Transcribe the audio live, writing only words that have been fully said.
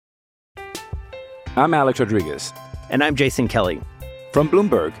I'm Alex Rodriguez. And I'm Jason Kelly. From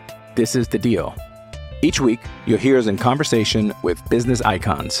Bloomberg, this is The Deal. Each week, you'll hear us in conversation with business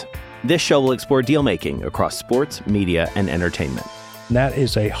icons. This show will explore deal-making across sports, media, and entertainment. That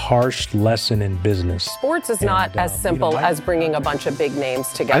is a harsh lesson in business. Sports is not as simple as bringing a bunch of big names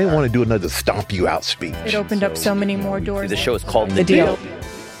together. I didn't want to do another stomp you out speech. It opened up so many more doors. The show is called The Deal.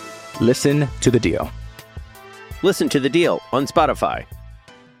 Listen to The Deal. Listen to The Deal on Spotify.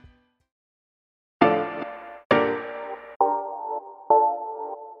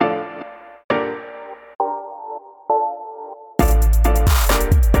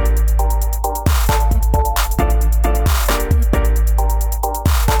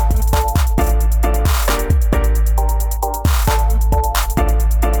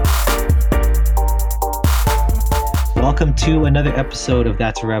 Welcome to another episode of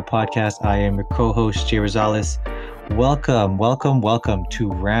That's a Wrap podcast. I am your co-host, Jay Rosales. Welcome to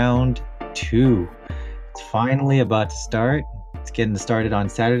round 2. It's finally about to start. It's getting started on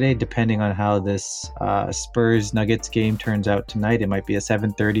Saturday, depending on how this Spurs-Nuggets game turns out tonight. It might be a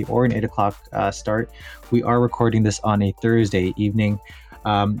 7:30 or an 8 o'clock start. We are recording this on a Thursday evening.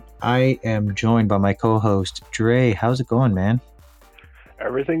 I am joined by my co-host, Dre. How's it going, man?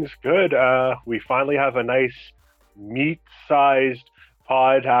 Everything's good. We finally have a nice meat-sized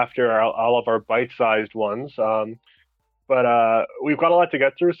pod after all of our bite-sized ones. But we've got a lot to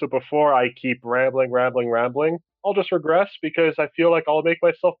get through, so before I keep rambling, I'll just regress because I feel like I'll make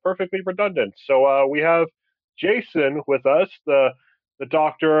myself perfectly redundant. So we have Jason with us, the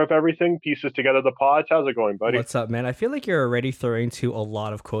doctor of everything, pieces together the pods. How's it going, buddy? What's up, man? I feel like you're already throwing to a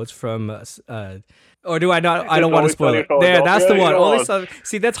lot of quotes from or do I not? I don't want to spoil it. Yeah, that's the one.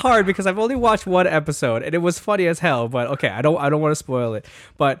 See, that's hard because I've only watched one episode and it was funny as hell. But okay, I don't want to spoil it.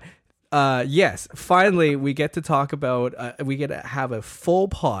 But yes, finally we get to talk about. We get to have a full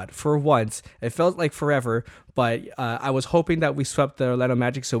pod for once. It felt like forever, but I was hoping that we swept the Orlando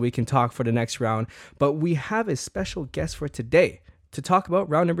Magic so we can talk for the next round. But we have a special guest for today to talk about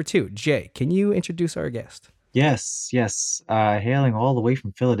round number 2. Jay, can you introduce our guest? Yes. Hailing all the way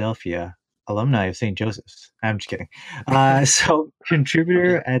from Philadelphia, alumni of St. Joseph's. I'm just kidding. So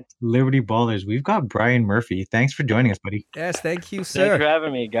contributor at Liberty Ballers, we've got Brian Murphy. Thanks for joining us, buddy. Yes, thank you, sir. Thanks for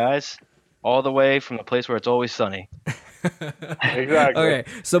having me, guys. All the way from the place where it's always sunny. Exactly. Okay,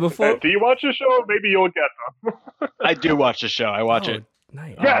 so before... do you watch the show? Maybe you'll get them. I do watch the show. I watch it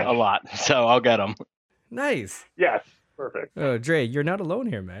nice. A lot, so I'll get them. Nice. Yes, perfect. Oh, Dre, you're not alone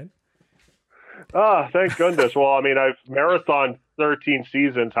here, man. Thank goodness. Well, I mean, I've marathoned 13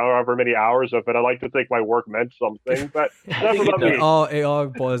 seasons, however many hours of it. I like to think my work meant something, but that's about me. It all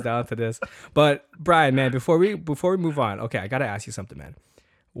boils down to this. But Brian, man, before we move on, okay, I gotta ask you something, man.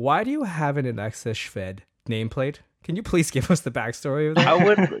 Why do you have an Alexa Shved nameplate? Can you please give us the backstory of that? I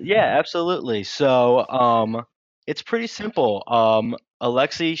would, yeah, absolutely. So, it's pretty simple.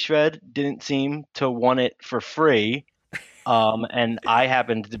 Alexei Shved didn't seem to want it for free. And I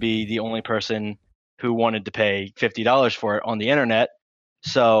happened to be the only person who wanted to pay $50 for it on the internet.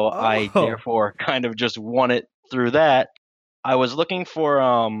 So I therefore kind of just won it through that. I was looking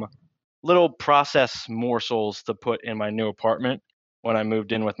for little process morsels to put in my new apartment when I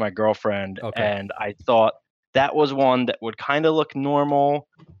moved in with my girlfriend. Okay. And I thought that was one that would kind of look normal,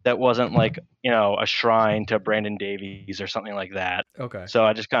 that wasn't like, a shrine to Brandon Davies or something like that. Okay. So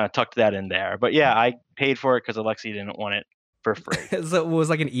I just kind of tucked that in there. But yeah, I paid for it because Alexei didn't want it for free. So it was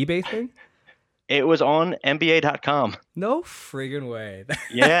like an eBay thing? It was on NBA.com. No friggin' way.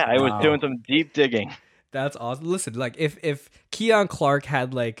 Yeah, I was doing some deep digging. That's awesome. Listen, like if Keon Clark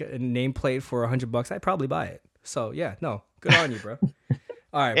had like a nameplate for $100, I'd probably buy it. So yeah, no, good on you, bro.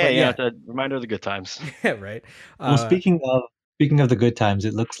 All right. Yeah, it's a reminder of the good times. Yeah, right. Well, speaking of the good times,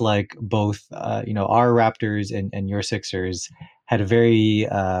 it looks like both, our Raptors and your Sixers had a very,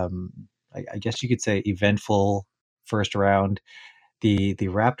 I guess you could say, eventful first round. The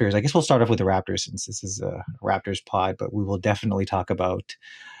Raptors, I guess we'll start off with the Raptors since this is a Raptors pod, but we will definitely talk about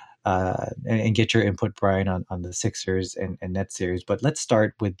and get your input, Brian, on the Sixers and Nets series. But let's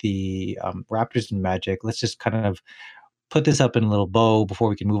start with the Raptors and Magic. Let's just kind of put this up in a little bow before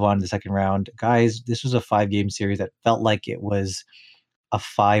we can move on to the second round. Guys, this was a 5-game series that felt like it was a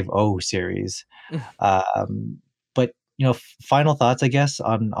 5-0 series. But final thoughts, I guess,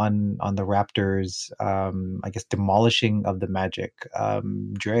 on the Raptors, I guess, demolishing of the Magic.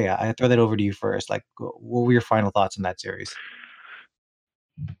 Dre, I throw that over to you first. Like, what were your final thoughts on that series?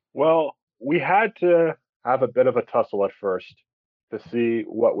 Well, we had to have a bit of a tussle at first to see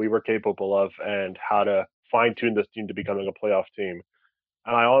what we were capable of and how to fine-tune this team to becoming a playoff team.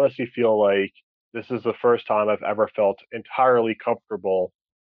 And I honestly feel like this is the first time I've ever felt entirely comfortable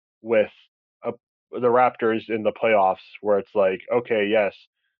with the Raptors in the playoffs, where it's like, okay, yes,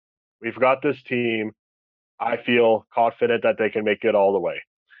 we've got this team. I feel confident that they can make it all the way.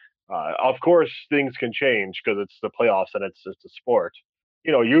 Of course, things can change because it's the playoffs and it's a sport.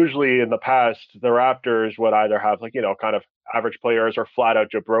 Usually in the past, the Raptors would either have like, kind of average players or flat out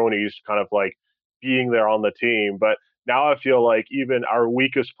jabronis kind of like being there on the team. But now I feel like even our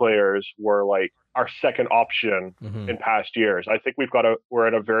weakest players were like our second option in past years. I think we're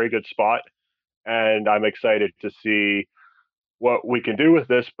in a very good spot, and I'm excited to see what we can do with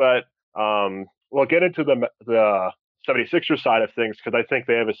this. But we'll get into the 76ers side of things because I think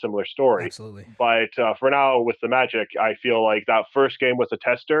they have a similar story. Absolutely. But for now, with the Magic, I feel like that first game was a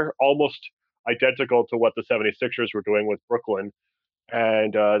tester, almost identical to what the 76ers were doing with Brooklyn.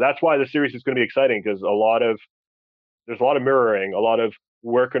 And that's why the series is going to be exciting because there's a lot of mirroring, a lot of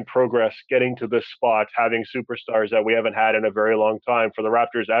work in progress getting to this spot, having superstars that we haven't had in a very long time for the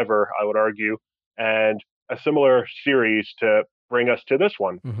Raptors ever, I would argue, and a similar series to bring us to this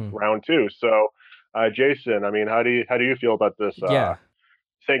one, round two. So, Jason, I mean, how do you feel about this?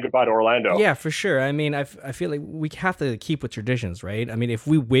 Saying goodbye to Orlando. Yeah, for sure. I mean, I feel like we have to keep with traditions, right? I mean, if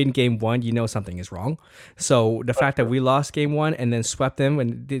we win game one, something is wrong. So the fact that we lost game one and then swept them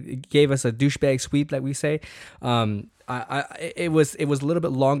and it gave us a douchebag sweep, like we say, it was a little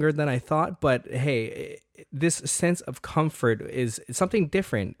bit longer than I thought. But hey, this sense of comfort is something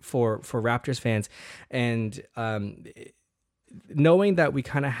different for Raptors fans, and knowing that we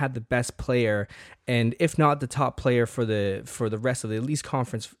kind of had the best player, and if not the top player for the rest of the at least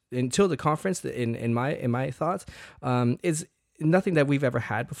conference until the conference, in my thoughts, is nothing that we've ever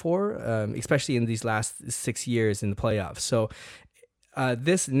had before, especially in these last 6 years in the playoffs. So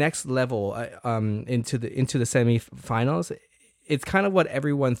this next level into the semifinals, it's kind of what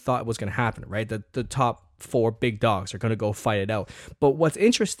everyone thought was going to happen, right? The top four big dogs are going to go fight it out. But what's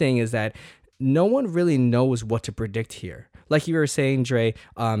interesting is that no one really knows what to predict here. Like you were saying, Dre,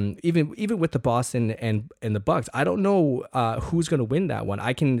 even with the Boston and the Bucks, I don't know who's going to win that one.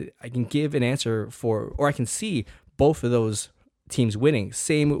 I can give an answer or I can see both of those teams winning.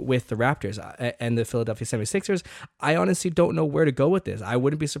 Same with the Raptors and the Philadelphia 76ers. I honestly don't know where to go with this. I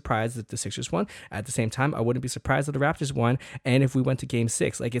wouldn't be surprised if the Sixers won. At the same time, I wouldn't be surprised if the Raptors won. And if we went to game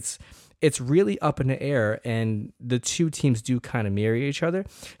 6, like it's really up in the air, and the two teams do kind of mirror each other.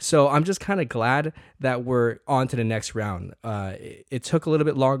 So I'm just kind of glad that we're on to the next round. It took a little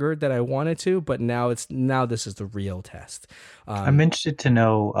bit longer than I wanted to, but now this is the real test. I'm interested to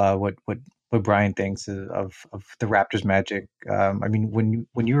know what Brian thinks of the Raptors Magic. I mean,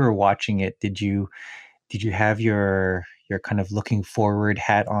 when you were watching it, did you have your kind of looking forward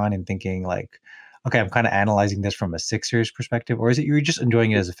hat on and thinking like, okay, I'm kind of analyzing this from a Sixers perspective, or is it you were just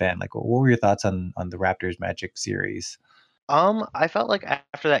enjoying it as a fan? Like, what were your thoughts on the Raptors Magic series? I felt like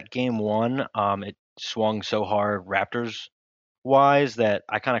after that game one, it swung so hard Raptors wise that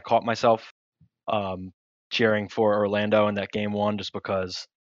I kind of caught myself cheering for Orlando in that game one, just because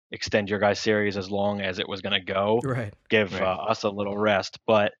extend your guys' series as long as it was going to go, right? Give us a little rest.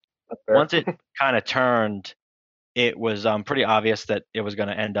 But once it kind of turned, it was pretty obvious that it was going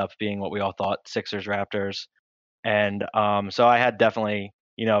to end up being what we all thought, Sixers Raptors. And so I had definitely,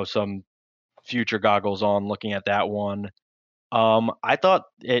 some future goggles on looking at that one. I thought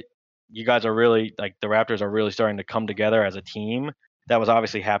you guys are really, like, the Raptors are really starting to come together as a team. That was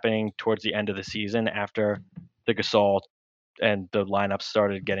obviously happening towards the end of the season after the Gasol and the lineup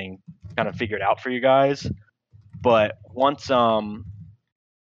started getting kind of figured out for you guys. But once that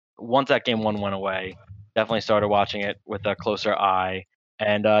game one went away, definitely started watching it with a closer eye,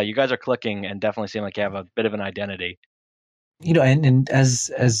 and you guys are clicking and definitely seem like you have a bit of an identity. And as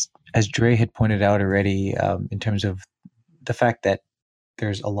Dre had pointed out already, in terms of the fact that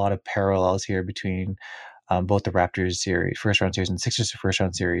there's a lot of parallels here between both the Raptors series, first round series, and the Sixers first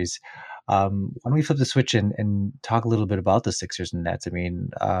round series. Why don't we flip the switch and talk a little bit about the Sixers and Nets? I mean,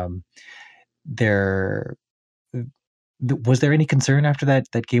 was there any concern after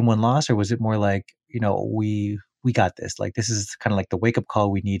that game one loss, or was it more like, we got this, like this is kind of like the wake up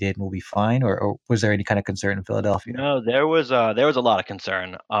call we needed and we'll be fine, or was there any kind of concern in Philadelphia? No, there was a lot of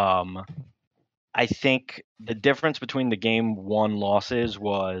concern. I think the difference between the game one losses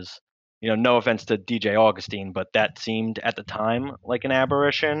was, no offense to DJ Augustine, but that seemed at the time like an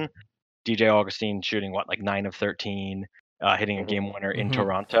aberration. DJ Augustine shooting like 9 of 13, hitting a game winner in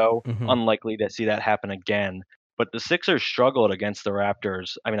Toronto. Unlikely to see that happen again. But the Sixers struggled against the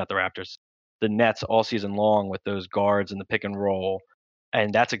Raptors. I mean, not the Raptors, the Nets all season long with those guards and the pick and roll.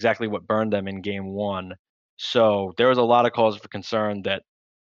 And that's exactly what burned them in game one. So there was a lot of cause for concern that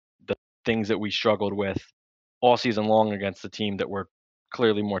the things that we struggled with all season long against the team that were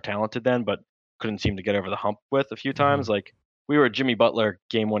clearly more talented than, but couldn't seem to get over the hump with a few times. Like we were a Jimmy Butler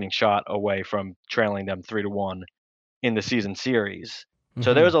game-winning shot away from trailing them 3-1 in the season series.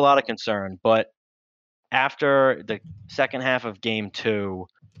 So there was a lot of concern. But after the second half of game 2,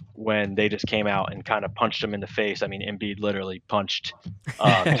 when they just came out and kind of punched him in the face. I mean, Embiid literally punched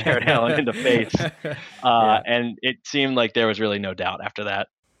Jared Allen in the face. And it seemed like there was really no doubt after that.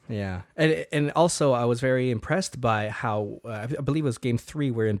 Yeah. And also I was very impressed by how, I believe it was game 3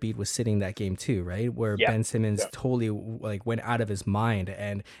 where Embiid was sitting that game too, right? Where Ben Simmons totally like went out of his mind.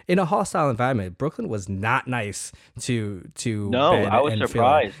 And in a hostile environment, Brooklyn was not nice to No, Ben I was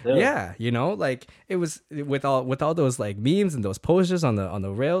surprised. Yeah, you know, like it was with all those like memes and those posters on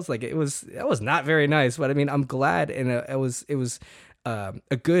the rails, like it was not very nice. But I mean, I'm glad, and it was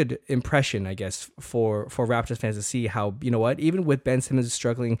a good impression, I guess, for Raptors fans to see how, you know what, even with Ben Simmons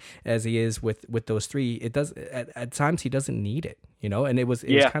struggling as he is with those three, it does at times he doesn't need it, you know, and it was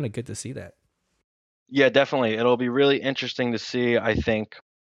kind of good to see that. Yeah, definitely. It'll be really interesting to see, I think,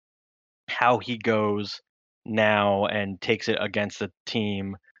 how he goes now and takes it against a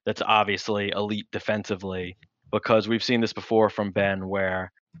team that's obviously elite defensively, because we've seen this before from Ben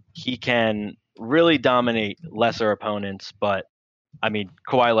where he can really dominate lesser opponents, but I mean,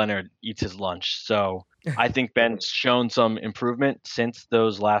 Kawhi Leonard eats his lunch. So I think Ben's shown some improvement since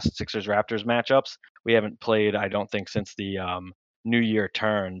those last Sixers-Raptors matchups. We haven't played, I don't think, since the new year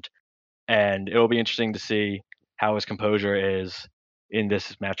turned. And it will be interesting to see how his composure is in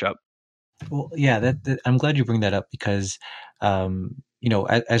this matchup. Well, yeah, that I'm glad you bring that up because, you know,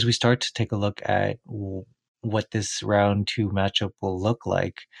 as we start to take a look at what this round 2 matchup will look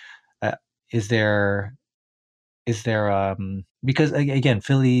like, is there because again,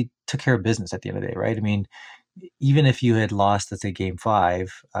 Philly took care of business at the end of the day, right? I mean, even if you had lost, let's say game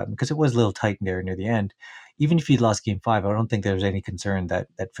 5, because it was a little tight there near the end, even if you'd lost game 5, I don't think there was any concern that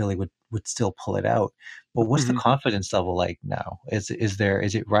Philly would still pull it out. But what's the confidence level like now? Is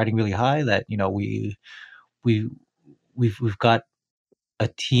it riding really high that, you know, we've got a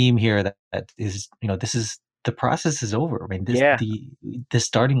team here that is, you know, the process is over. I mean, the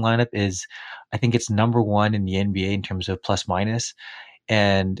starting lineup is, I think it's number 1 in the NBA in terms of plus minus,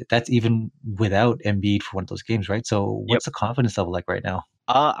 and that's even without Embiid for one of those games, right? So what's the confidence level like right now?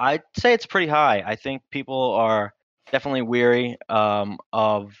 I'd say it's pretty high. I think people are definitely weary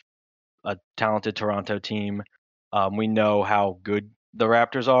of a talented Toronto team. We know how good the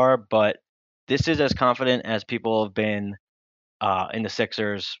Raptors are, but this is as confident as people have been in the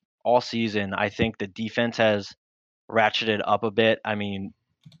Sixers all season. I think the defense has ratcheted up a bit. I mean,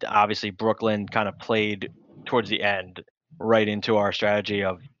 obviously Brooklyn kind of played towards the end right into our strategy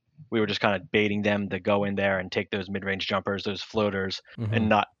of we were just kind of baiting them to go in there and take those mid-range jumpers, those floaters, and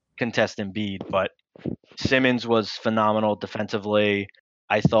not contest Embiid. But Simmons was phenomenal defensively.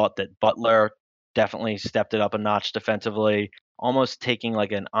 I thought that Butler definitely stepped it up a notch defensively, almost taking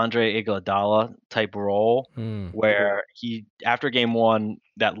like an Andre Iguodala type role, where he, after game 1,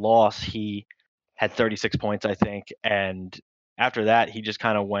 that loss, he had 36 points, I think. And after that, he just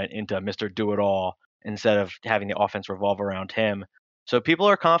kind of went into Mr. Do-It-All instead of having the offense revolve around him. So people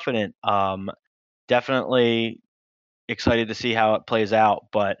are confident, definitely excited to see how it plays out.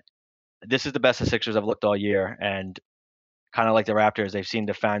 But this is the best the Sixers have looked all year. And kind of like the Raptors, they've seemed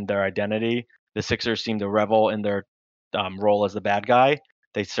to find their identity. The Sixers seem to revel in their role as the bad guy.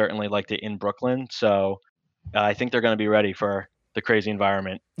 They certainly liked it in Brooklyn. So I think they're going to be ready for the crazy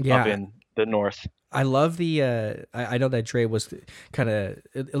environment up in the North. I love the I know that Dre was kind of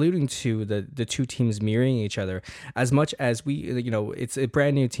alluding to the two teams mirroring each other. As much as we, you know, it's a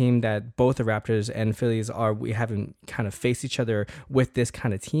brand new team that both the Raptors and Phillies we haven't kind of faced each other with this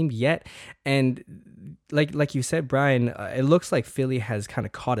kind of team yet. And like you said, Brian, it looks like Philly has kind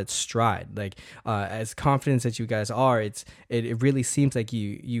of caught its stride. Like as confident as you guys are, it really seems like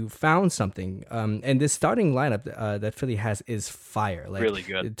you found something. And this starting lineup that Philly has is fire. Like really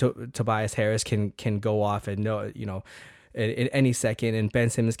good. Tobias Harris can go off and in any second, and Ben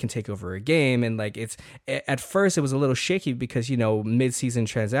Simmons can take over a game. And like it's at first it was a little shaky because, you know, mid-season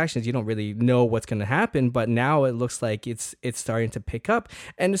transactions, you don't really know what's going to happen, but now it looks like it's starting to pick up.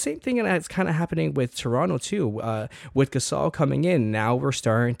 And the same thing that's kind of happening with Toronto too, with Gasol coming in. Now we're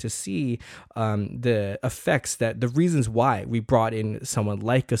starting to see the effects, that the reasons why we brought in someone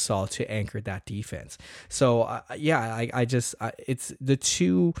like Gasol to anchor that defense. So it's the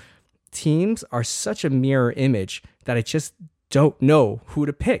two teams are such a mirror image that I just don't know who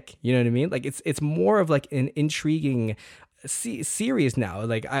to pick. You know what I mean? Like it's more of like an intriguing series now.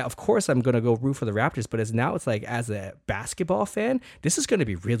 Like of course I'm going to go root for the Raptors, but it's like as a basketball fan, this is going to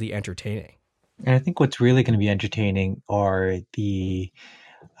be really entertaining. And I think what's really going to be entertaining are the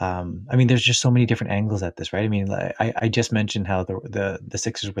I mean, there's just so many different angles at this, right? I mean, I just mentioned how the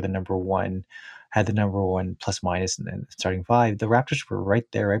Sixers were the number one, had the number one plus minus and then starting five. The Raptors were right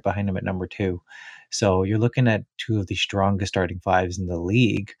there, right behind them at number two. So you're looking at two of the strongest starting fives in the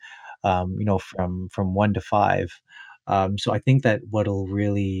league, from 1 to 5. So I think that what'll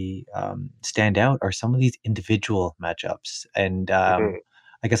really stand out are some of these individual matchups. And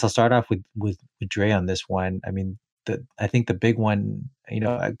I guess I'll start off with Dre on this one. I mean, I think the big one,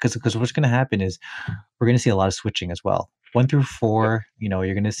 because what's going to happen is we're going to see a lot of switching as well. 1 through 4,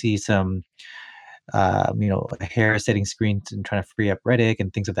 you're going to see some, Harris setting screens and trying to free up Redick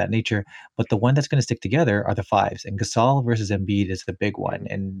and things of that nature. But the one that's going to stick together are the fives, and Gasol versus Embiid is the big one.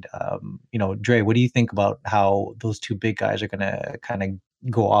 And Dre, what do you think about how those two big guys are going to kind of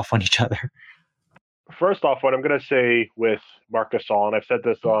go off on each other? First off, what I'm going to say with Marc Gasol, and I've said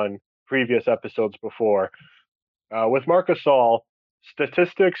this on previous episodes before, with Marc Gasol,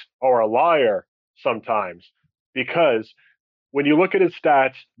 statistics are a liar sometimes, because when you look at his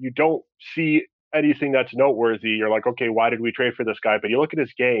stats, you don't see anything that's noteworthy. You're like, okay, why did we trade for this guy? But you look at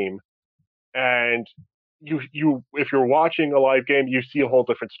his game, and you if you're watching a live game, you see a whole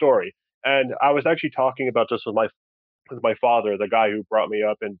different story. And I was actually talking about this with my father, the guy who brought me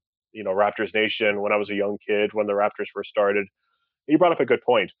up in Raptors Nation when I was a young kid, when the Raptors first started. He brought up a good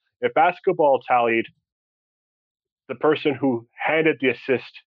point. If basketball tallied the person who handed the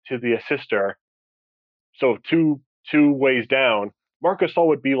assist to the assister, so two ways down, Marc Gasol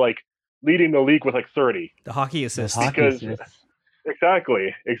would be like leading the league with like 30. The hockey assist.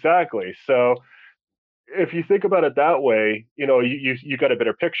 Exactly. So if you think about it that way, you got a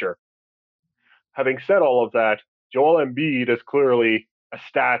better picture. Having said all of that, Joel Embiid is clearly a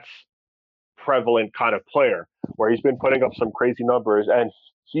stats prevalent kind of player where he's been putting up some crazy numbers, and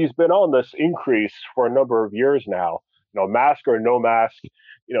he's been on this increase for a number of years now. Mask or no mask,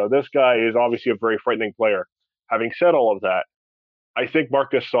 this guy is obviously a very frightening player. Having said all of that, I think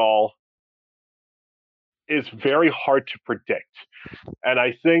Marc Gasol is very hard to predict. And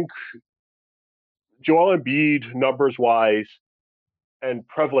I think Joel Embiid, numbers-wise and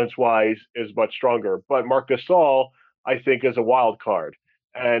prevalence-wise, is much stronger. But Marc Gasol, I think, is a wild card.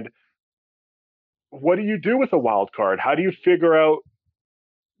 And what do you do with a wild card? How do you figure out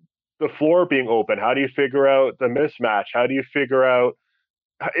the floor being open? How do you figure out the mismatch? How do you figure out,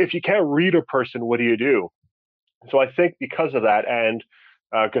 if you can't read a person, what do you do? So I think because of that, and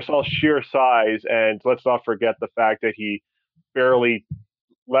Gasol's sheer size, and let's not forget the fact that he barely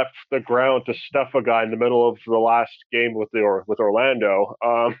left the ground to stuff a guy in the middle of the last game with Orlando.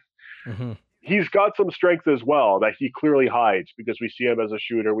 He's got some strength as well that he clearly hides, because we see him as a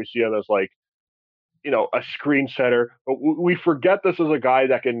shooter. We see him as a screen setter. But we forget this is a guy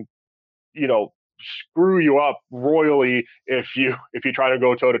that can, screw you up royally if you try to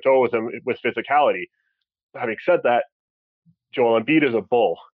go toe to toe with him with physicality. Having said that, Joel Embiid is a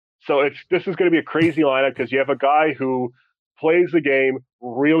bull. So this is going to be a crazy lineup, because you have a guy who plays the game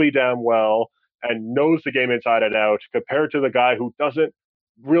really damn well and knows the game inside and out, compared to the guy who doesn't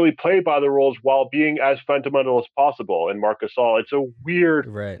really play by the rules while being as fundamental as possible in Marc Gasol. It's a weird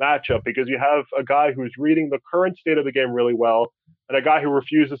matchup, because you have a guy who's reading the current state of the game really well, and a guy who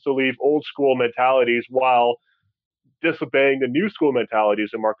refuses to leave old school mentalities while disobeying the new school mentalities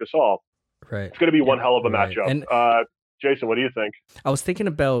in Marc Gasol. Right. It's going to be one hell of a matchup. And Jason, what do you think? I was thinking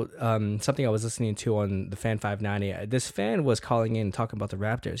about something I was listening to on the Fan 590. This fan was calling in talking about the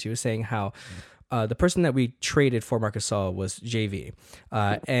Raptors. He was saying how the person that we traded for Marc Gasol was JV,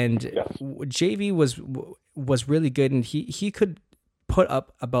 and JV was really good, and he could put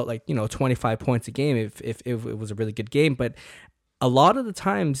up about 25 points a game if it was a really good game. But a lot of the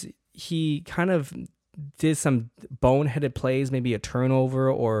times he kind of did some boneheaded plays, maybe a turnover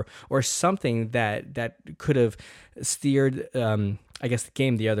or something that could have steered, the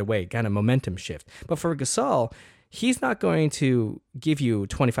game the other way, kind of momentum shift. But for Gasol, he's not going to give you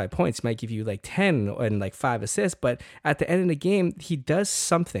 25 points. He might give you 10 and 5 assists, but at the end of the game, he does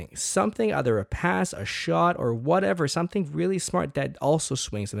something, either a pass, a shot, or whatever, something really smart that also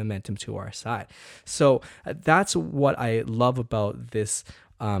swings the momentum to our side. So that's what I love about this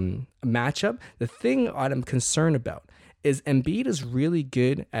matchup. The thing I'm concerned about is Embiid is really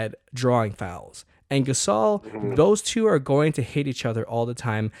good at drawing fouls, and Gasol, those two are going to hit each other all the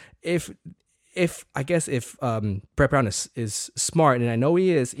time. If Brett Brown is smart, and I know he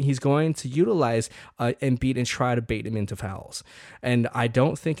is, he's going to utilize Embiid and try to bait him into fouls. And I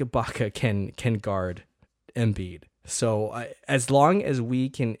don't think Ibaka can guard Embiid. So as long as we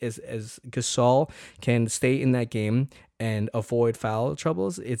can, as Gasol can stay in that game and avoid foul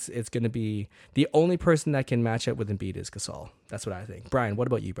troubles, it's going to be the only person that can match up with Embiid is Gasol. That's what I think. Brian, what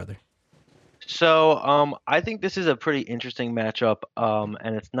about you, brother? So I think this is a pretty interesting matchup,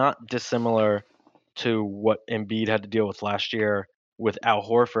 and it's not dissimilar to what Embiid had to deal with last year with Al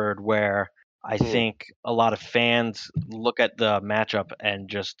Horford, where I think a lot of fans look at the matchup and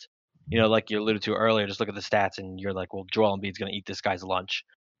just, like you alluded to earlier, just look at the stats and you're like, well, Joel Embiid's going to eat this guy's lunch.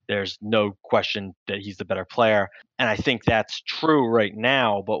 There's no question that he's the better player. And I think that's true right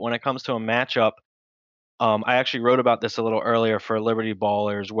now. But when it comes to a matchup, I actually wrote about this a little earlier for Liberty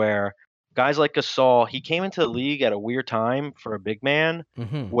Ballers, where guys like Gasol, he came into the league at a weird time for a big man,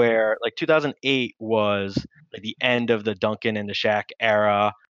 where like 2008 was like the end of the Duncan and the Shaq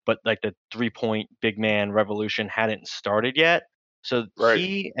era, but like the 3-point big man revolution hadn't started yet. So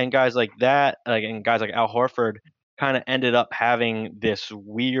he and guys like that, and guys like Al Horford, kind of ended up having this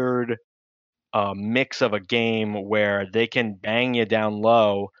weird mix of a game where they can bang you down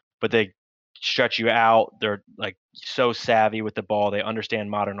low, but they stretch you out. They're like so savvy with the ball. They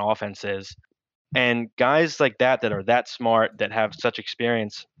understand modern offenses. And guys like that are that smart, that have such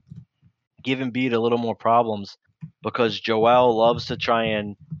experience, give Embiid a little more problems, because Joel loves to try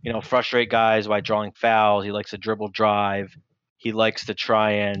and, frustrate guys by drawing fouls. He likes to dribble drive. He likes to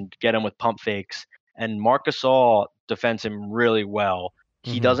try and get him with pump fakes. And Marc Gasol defends him really well.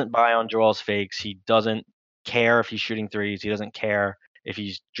 He doesn't buy on Joel's fakes. He doesn't care if he's shooting threes. He doesn't care if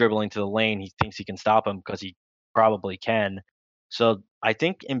he's dribbling to the lane. He thinks he can stop him because he probably can. So I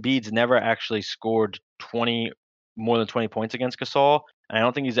think Embiid's never actually scored more than 20 points against Gasol, and I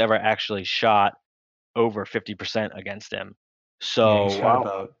don't think he's ever actually shot over 50% against him. So he shot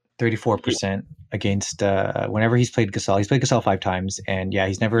about 34% against whenever he's played Gasol. He's played Gasol 5 times, and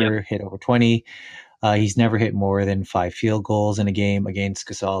he's never hit over 20. He's never hit more than 5 field goals in a game against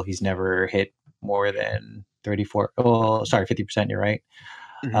Gasol. He's never hit more than 50%. You're right.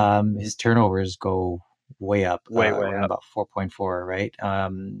 His turnovers go way up, way up, about 4.4. Right.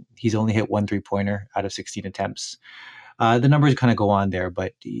 He's only hit 1 3-pointer out of 16 attempts. The numbers kind of go on there,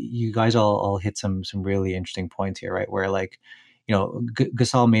 but you guys all hit some really interesting points here, right? Where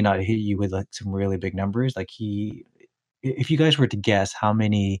Gasol may not hit you with like some really big numbers. Like if you guys were to guess how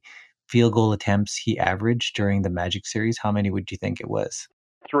many field goal attempts he averaged during the Magic series, how many would you think it was?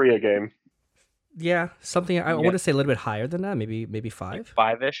 3 a game. Yeah, something. I want to say a little bit higher than that. Maybe 5.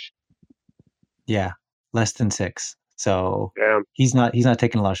 5-ish. Yeah, less than 6. So Damn. he's not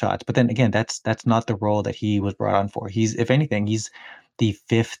taking a lot of shots. But then again, that's not the role that he was brought on for. He's, if anything, he's the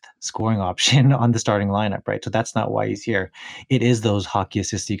 5th scoring option on the starting lineup, right? So that's not why he's here. It is those hockey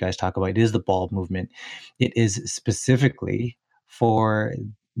assists you guys talk about. It is the ball movement. It is specifically for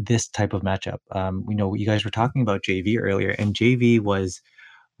this type of matchup. You guys were talking about JV earlier, and JV was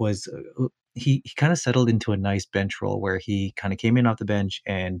he kind of settled into a nice bench role where he kind of came in off the bench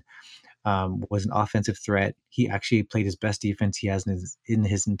and was an offensive threat. He actually played his best defense he has in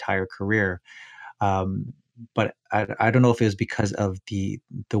his entire career. But I don't know if it was because of the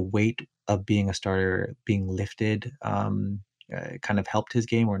weight of being a starter being lifted kind of helped his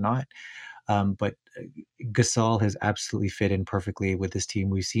game or not. But Gasol has absolutely fit in perfectly with this team.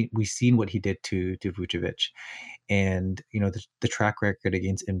 We've seen what he did to Vucevic, and the track record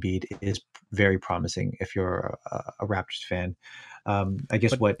against Embiid is very promising if you're a Raptors fan. I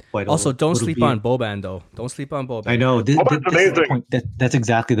guess what also don't sleep on Boban though. Don't sleep on Boban. I know this is the point. That's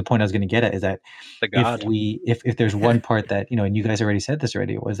exactly the point I was going to get at. Is that if there's one part that and you guys already said this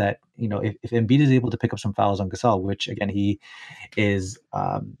already, was that if Embiid is able to pick up some fouls on Gasol, which again he is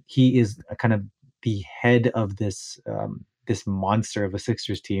kind of the head of this monster of a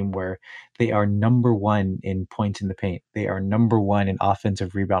Sixers team, where they are number 1 in points in the paint. They are number 1 in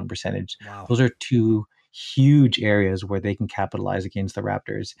offensive rebound percentage. Wow. Those are 2 huge areas where they can capitalize against the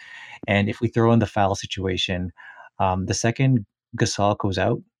Raptors. And if we throw in the foul situation, the second Gasol goes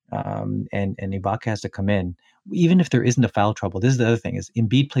out and Ibaka has to come in, even if there isn't a foul trouble, this is the other thing, is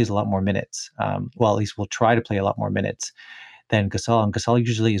Embiid plays a lot more minutes. Well, at least will try to play a lot more minutes than Gasol. And Gasol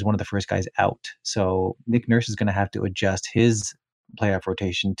usually is one of the first guys out. So Nick Nurse is going to have to adjust his playoff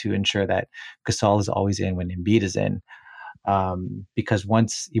rotation to ensure that Gasol is always in when Embiid is in. Because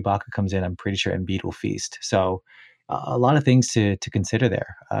once Ibaka comes in, I'm pretty sure Embiid will feast. So a lot of things to consider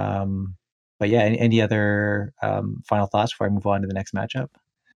there. But yeah, any other final thoughts before I move on to the next matchup?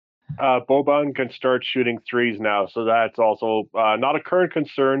 Boban can start shooting threes now, so that's also not a current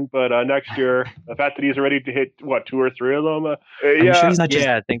concern. But next year, the fact that he's ready to hit 2 or 3 of them, sure he's not just,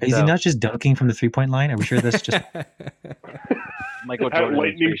 I think is he not just dunking from the 3-point line? Are we sure that's just Michael Jordan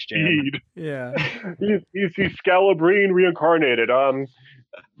lightning speed? Yeah, he's Scalabrine reincarnated.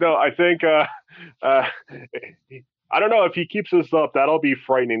 No, I think I don't know if he keeps this up. That'll be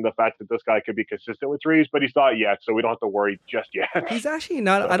frightening. The fact that this guy could be consistent with threes, but he's not yet, so we don't have to worry just yet. He's actually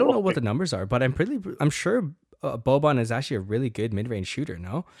not. I don't know what the numbers are, but I'm sure Boban is actually a really good mid-range shooter.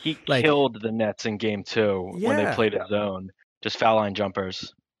 No, he killed the Nets in Game 2 when they played his zone, just foul line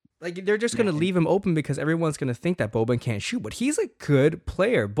jumpers. Like, they're just going to leave him open because everyone's going to think that Boban can't shoot. But he's a good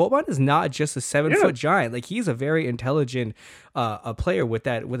player. Boban is not just a 7-foot giant. Like, he's a very intelligent a player with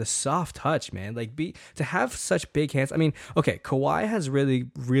a soft touch, man. Like, to have such big hands. I mean, okay, Kawhi has really,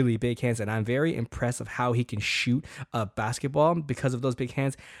 really big hands, and I'm very impressed of how he can shoot a basketball because of those big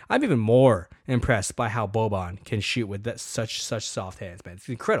hands. I'm even more impressed by how Boban can shoot with such soft hands, man. It's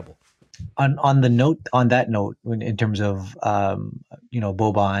incredible. On that note, in terms of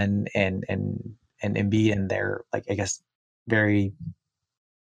Boban and Embiid and their, like, I guess, very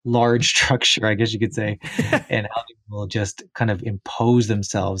large structure, I guess you could say, and how they will just kind of impose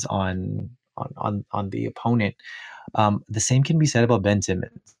themselves on the opponent. The same can be said about Ben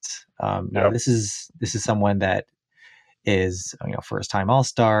Simmons. Now this is someone that is, first time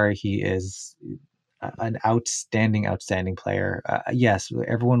All-Star. He is an outstanding player. Yes,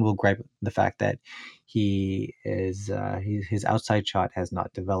 everyone will gripe the fact that his outside shot has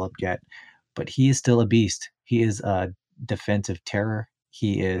not developed yet, but he is still a beast. He is a defensive terror.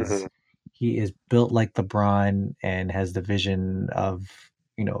 He is built like LeBron and has the vision of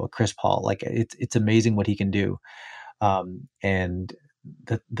Chris Paul. Like, it's amazing what he can do. And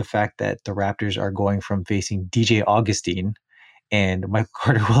the fact that the Raptors are going from facing DJ Augustine and Michael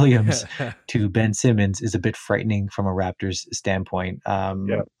Carter Williams to Ben Simmons is a bit frightening from a Raptors standpoint. I'm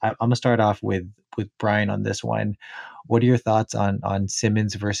gonna start off with Brian on this one. What are your thoughts on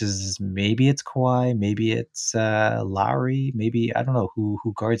Simmons versus, maybe it's Kawhi, maybe it's Lowry, maybe, I don't know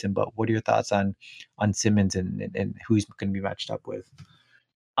who guards him, but what are your thoughts on Simmons and who he's going to be matched up with?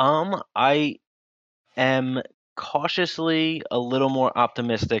 I am cautiously a little more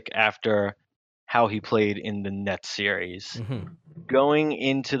optimistic after how he played in the Nets series. Mm-hmm. Going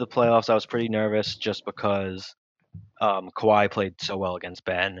into the playoffs, I was pretty nervous just because Kawhi played so well against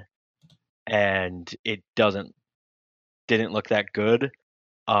Ben, and it didn't look that good.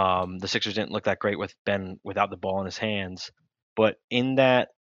 The Sixers didn't look that great with Ben without the ball in his hands. But in that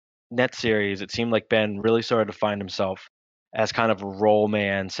Nets series, it seemed like Ben really started to find himself as kind of a roll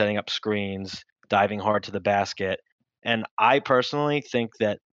man, setting up screens, diving hard to the basket. And I personally think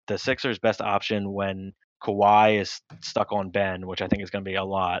that the Sixers' best option when Kawhi is stuck on Ben, which I think is going to be a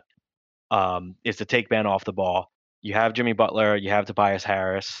lot, is to take Ben off the ball. You have Jimmy Butler, you have Tobias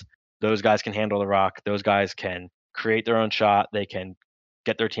Harris. Those guys can handle the rock. Those guys can create their own shot. They can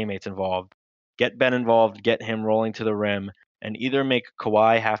get their teammates involved. Get Ben involved, get him rolling to the rim, and either make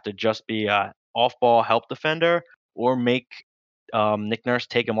Kawhi have to just be a off-ball help defender, or make Nick Nurse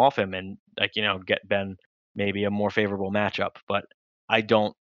take him off him and get Ben maybe a more favorable matchup. But I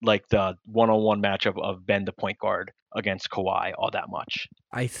don't like the one-on-one matchup of Ben the point guard against Kawhi all that much.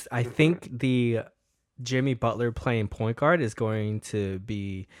 I think the Jimmy Butler playing point guard is going to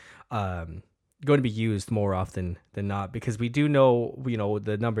be used more often than not, because we do know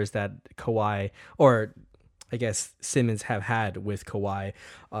the numbers that Kawhi, or I guess Simmons, have had with Kawhi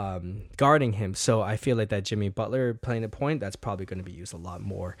guarding him. So I feel like that Jimmy Butler playing a point, that's probably going to be used a lot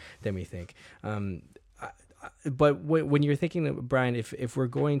more than we think. But when you're thinking, Brian, if we're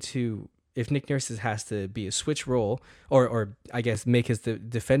going to, if Nick Nurse has to be a switch role, or I guess make his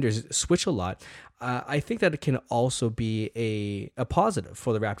defenders switch a lot, I think that it can also be a positive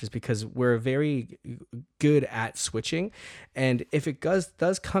for the Raptors, because we're very good at switching. And if it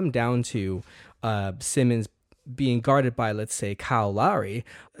does come down to Simmons being guarded by, let's say, Kyle Lowry,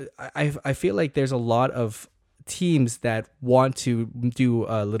 I feel like there's a lot of teams that want to do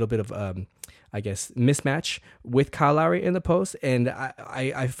a little bit of I guess mismatch with Kyle Lowry in the post, and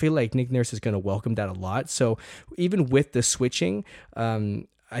I feel like Nick Nurse is going to welcome that a lot. So even with the switching,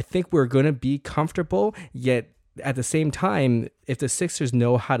 I think we're going to be comfortable, yet at the same time, if the Sixers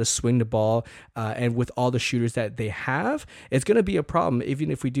know how to swing the ball, and with all the shooters that they have, it's going to be a problem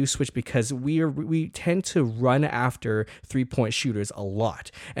even if we do switch, because we tend to run after 3-point shooters a lot.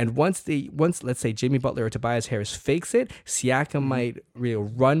 And once let's say Jimmy Butler or Tobias Harris fakes it, Siakam might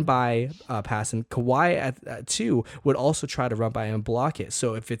run by pass, and Kawhi at 2 would also try to run by and block it.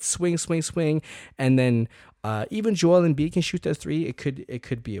 So if it's swing, and then even Joel Embiid can shoot that 3, it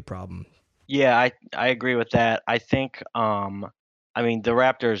could be a problem. Yeah, I agree with that. I think, the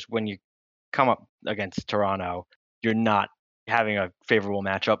Raptors, when you come up against Toronto, you're not having a favorable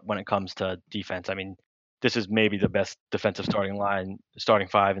matchup when it comes to defense. I mean, this is maybe the best defensive starting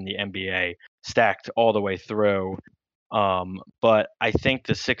 5 in the NBA, stacked all the way through. But I think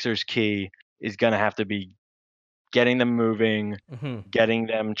the Sixers' key is going to have to be getting them moving, getting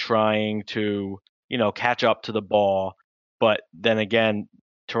them trying to, catch up to the ball. But then again,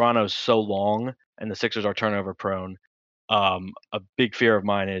 Toronto's so long and the Sixers are turnover prone. A big fear of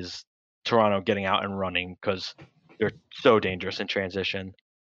mine is Toronto getting out and running because they're so dangerous in transition.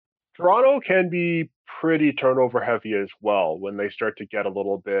 Toronto can be pretty turnover heavy as well when they start to get a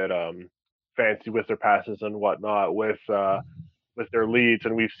little bit fancy with their passes and whatnot with their leads,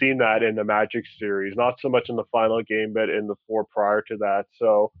 and we've seen that in the Magic series, not so much in the final game, but in the 4 prior to that.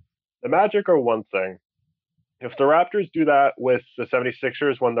 So the Magic are one thing. If the Raptors do that with the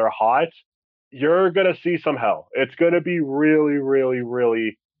 76ers when they're hot, you're going to see some hell. It's going to be really, really,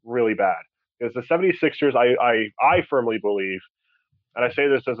 really, really bad. Because the 76ers, I firmly believe, and I say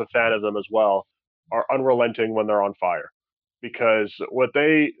this as a fan of them as well, are unrelenting when they're on fire. Because what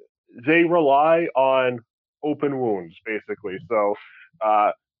they rely on open wounds, basically. So,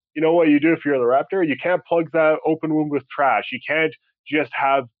 you know what you do if you're the Raptor? You can't plug that open wound with trash. You can't just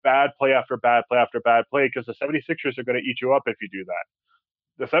have bad play after bad play after bad play because the 76ers are going to eat you up if you do that.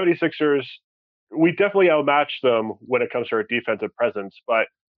 The 76ers, we definitely outmatch them when it comes to our defensive presence. But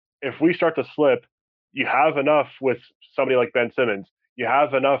if we start to slip, you have enough with somebody like Ben Simmons. You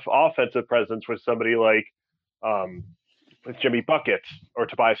have enough offensive presence with somebody like with Jimmy Buckets or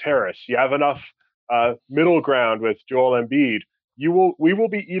Tobias Harris. You have enough middle ground with Joel Embiid. We will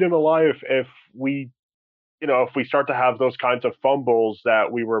be eaten alive if we start to have those kinds of fumbles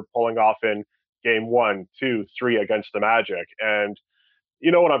that we were pulling off in game 1, 2, 3 against the Magic. And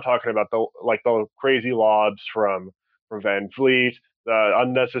you know what I'm talking about, the crazy lobs from Van Vliet, the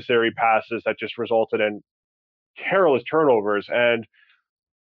unnecessary passes that just resulted in careless turnovers. And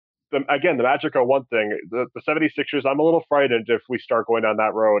the Magic are one thing. The 76ers, I'm a little frightened if we start going down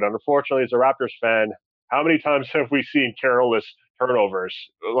that road. And unfortunately, as a Raptors fan, how many times have we seen careless turnovers,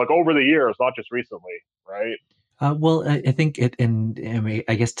 like over the years, not just recently, right? Well, I think it, and I mean,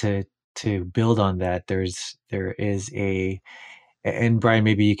 I guess to build on that, there is and Brian,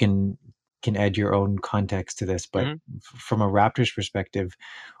 maybe you can add your own context to this, but from a Raptors perspective,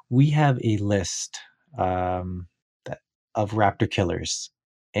 we have a list of Raptor killers,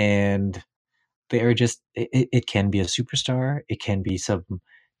 and they are just, it can be a superstar, it can be some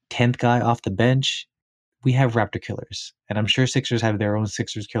 10th guy off the bench. We have Raptor killers, and I'm sure Sixers have their own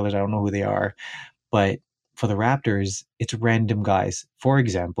Sixers killers. I don't know who they are, but for the Raptors, it's random guys. For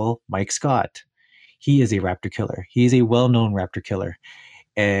example, Mike Scott. He is a Raptor killer. He is a well-known Raptor killer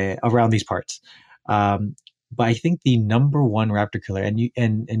around these parts. But I think the number one Raptor killer,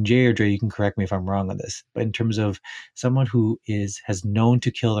 and Jay or Dre, you can correct me if I'm wrong on this, but in terms of someone who has known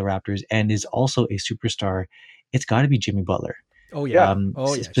to kill the Raptors and is also a superstar, it's got to be Jimmy Butler. Oh yeah,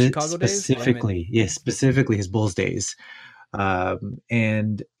 Chicago specifically, days. Specifically his Bulls days.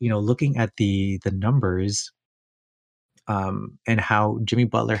 And looking at the numbers, and how Jimmy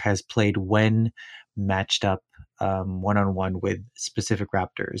Butler has played when matched up one-on-one with specific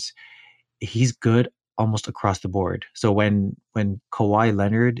Raptors, he's good almost across the board. So when Kawhi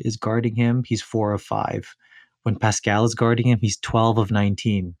Leonard is guarding him, he's 4 of 5. When Pascal is guarding him, he's 12 of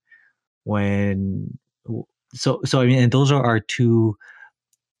 19. So I mean, and those are our 2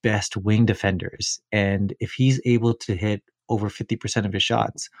 best wing defenders. And if he's able to hit over 50% of his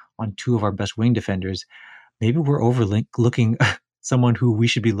shots on 2 of our best wing defenders, maybe we're overlooking someone who we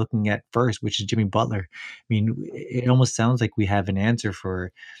should be looking at first, which is Jimmy Butler. I mean, it almost sounds like we have an answer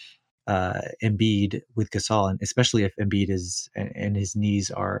for Embiid with Gasol, and especially if Embiid and his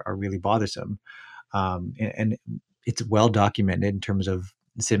knees are really bothersome. And it's well documented in terms of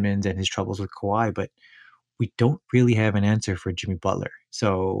Simmons and his troubles with Kawhi, but we don't really have an answer for Jimmy Butler.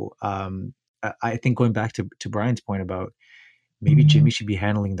 So I think going back to Brian's point about maybe Jimmy should be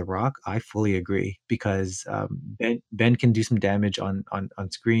handling the rock, I fully agree, because Ben can do some damage on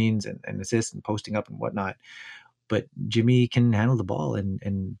screens and assists and posting up and whatnot, but Jimmy can handle the ball,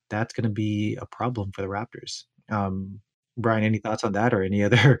 and that's going to be a problem for the Raptors. Brian, any thoughts on that, or any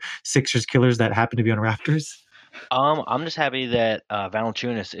other Sixers killers that happen to be on Raptors? I'm just happy that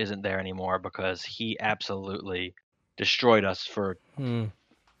Valanciunas isn't there anymore, because he absolutely destroyed us for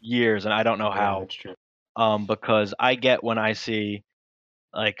years, and I don't know how. That's true. Because I get when I see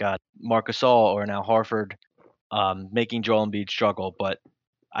like Marc Gasol or now Horford making Joel Embiid struggle, but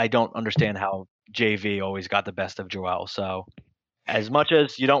I don't understand how JV always got the best of Joel. So as much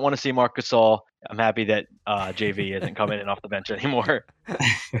as you don't want to see Marc Gasol, I'm happy that JV isn't coming in off the bench anymore.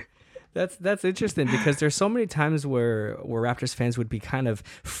 That's interesting because there's so many times where Raptors fans would be kind of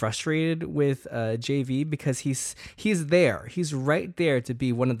frustrated with JV because he's there, he's right there to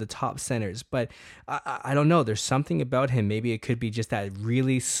be one of the top centers, but I don't know. There's something about him. Maybe it could be just that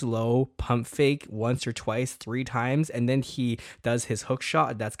really slow pump fake once or twice, 3 times, and then he does his hook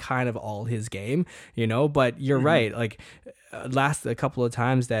shot. That's kind of all his game, you know. But you're right. Like last a couple of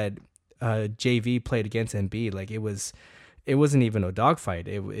times that JV played against Embiid, like it wasn't even a dogfight.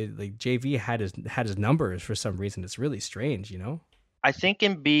 It like JV had his numbers for some reason. It's really strange, you know. I think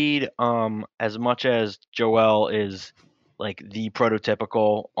Embiid, as much as Joel is like the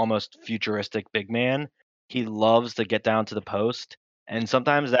prototypical, almost futuristic big man, he loves to get down to the post, and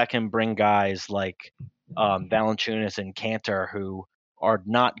sometimes that can bring guys like Valanciunas and Cantor, who are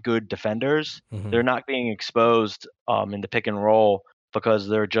not good defenders. Mm-hmm. They're not being exposed in the pick and roll because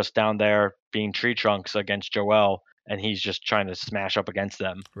they're just down there being tree trunks against Joel, and he's just trying to smash up against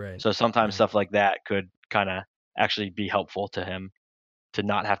them. Right. So sometimes stuff like that could kind of actually be helpful to him to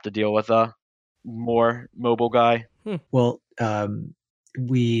not have to deal with a more mobile guy. Well,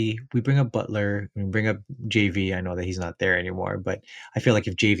 we bring up Butler, we bring up JV. I know that he's not there anymore, but I feel like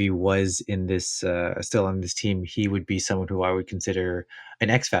if JV was in this still on this team, he would be someone who I would consider an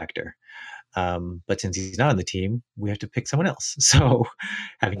X factor. But since he's not on the team, we have to pick someone else. So,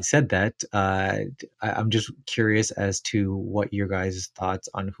 having said that, I'm just curious as to what your guys' thoughts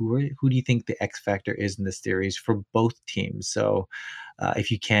on who do you think the X factor is in this series for both teams. So,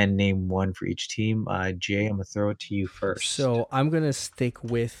 if you can name one for each team, Jay, I'm gonna throw it to you first. So I'm gonna stick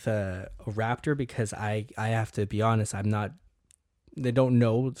with a Raptor because I have to be honest, they don't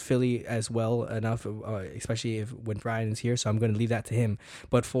know Philly as well enough, especially when Brian is here. So I'm going to leave that to him.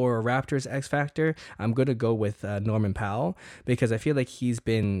 But for a Raptors X Factor, I'm going to go with Norman Powell because I feel like he's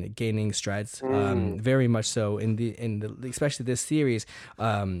been gaining strides, very much so in the especially this series.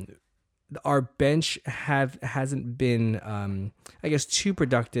 Our bench hasn't been, I guess, too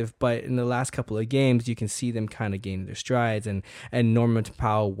productive, but in the last couple of games, you can see them kind of gaining their strides, and Norman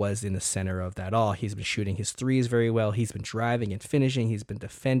Powell was in the center of that all. He's been shooting his threes very well. He's been driving and finishing. He's been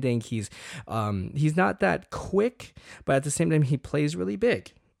defending. He's not that quick, but at the same time, he plays really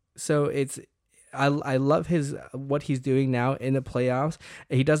big. So I love what he's doing now in the playoffs.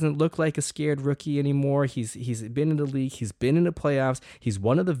 He doesn't look like a scared rookie anymore. He's been in the league. He's been in the playoffs. He's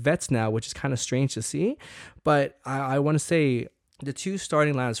one of the vets now, which is kind of strange to see. But I want to say the two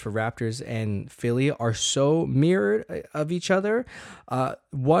starting lines for Raptors and Philly are so mirrored of each other.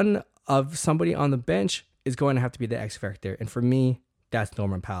 One of somebody on the bench is going to have to be the X factor, and for me, that's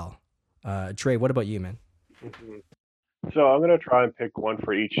Norman Powell. Trey, what about you, man? Mm-hmm. So I'm going to try and pick one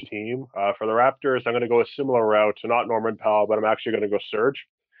for each team. For the Raptors, I'm going to go a similar route to not Norman Powell, but I'm actually going to go Serge.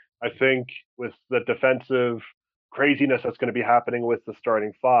 I think with the defensive craziness that's going to be happening with the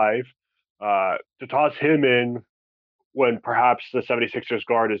starting 5, to toss him in when perhaps the 76ers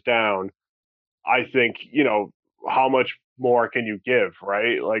guard is down, I think, how much more can you give,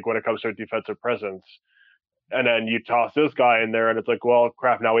 right? Like when it comes to defensive presence. And then you toss this guy in there, and it's like, well,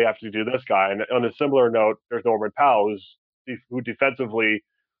 crap, now we have to do this guy. And on a similar note, there's Norman Powell, who defensively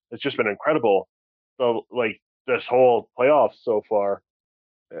has just been incredible. So, like, this whole playoffs so far,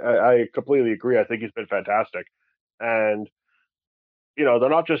 I completely agree. I think he's been fantastic. And, they're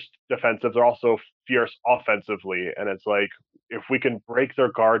not just defensive, they're also fierce offensively. And it's like, if we can break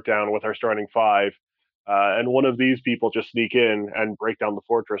their guard down with our starting 5, and one of these people just sneak in and break down the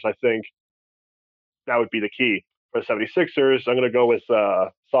fortress, I think that would be the key. For the 76ers, I'm going to go with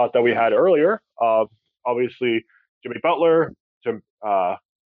thought that we had earlier. Obviously, Jimmy Butler, to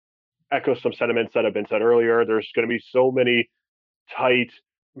echo some sentiments that have been said earlier, there's going to be so many tight,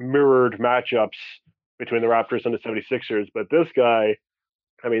 mirrored matchups between the Raptors and the 76ers. But this guy,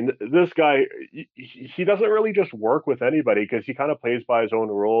 he doesn't really just work with anybody because he kind of plays by his own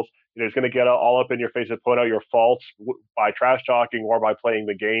rules. He's going to get all up in your face and point out your faults by trash talking or by playing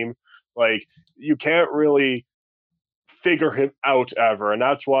the game. Like, you can't really figure him out ever. And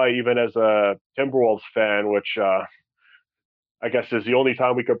that's why, even as a Timberwolves fan, which I guess is the only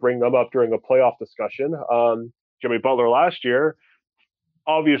time we could bring them up during a playoff discussion, Jimmy Butler last year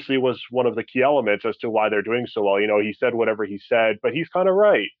obviously was one of the key elements as to why they're doing so well. He said whatever he said, but he's kind of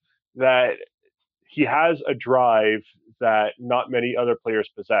right that he has a drive that not many other players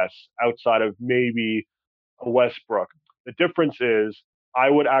possess outside of maybe a Westbrook. The difference is, I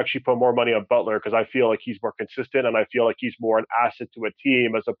would actually put more money on Butler because I feel like he's more consistent and I feel like he's more an asset to a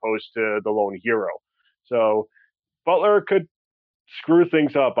team as opposed to the lone hero. So Butler could screw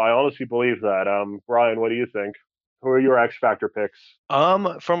things up. I honestly believe that. Brian, what do you think? Who are your X Factor picks? From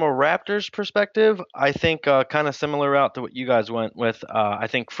a Raptors perspective, I think kind of similar route to what you guys went with. I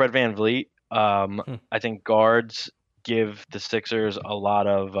think Fred VanVleet. I think guards give the Sixers a lot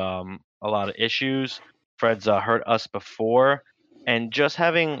of issues. Fred's hurt us before, and just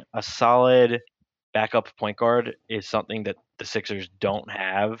having a solid backup point guard is something that the Sixers don't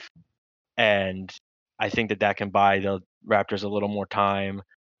have, and I think that can buy the Raptors a little more time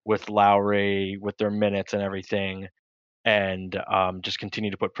with Lowry, with their minutes and everything, and just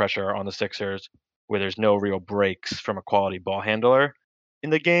continue to put pressure on the Sixers where there's no real breaks from a quality ball handler in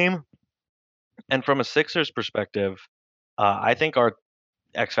the game. And from a Sixers perspective, I think our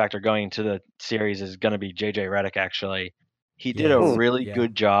X factor going into the series is going to be JJ Redick. Actually, he did a really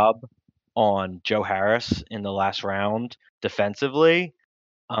good job on Joe Harris in the last round defensively,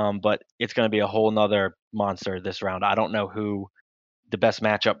 but it's going to be a whole nother monster this round. I don't know who the best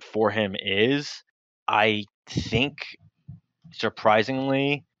matchup for him is. I think,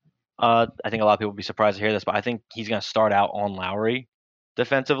 surprisingly, I think a lot of people will be surprised to hear this, but I think he's going to start out on Lowry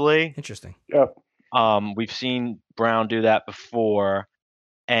defensively. Interesting. Yeah. We've seen Brown do that before,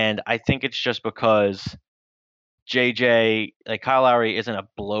 and I think it's just because Kyle Lowry isn't a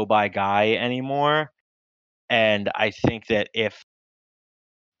blow-by guy anymore, and I think that if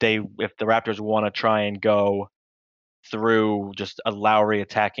the Raptors want to try and go through just a Lowry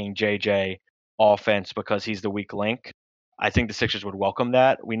attacking JJ offense because he's the weak link, I think the Sixers would welcome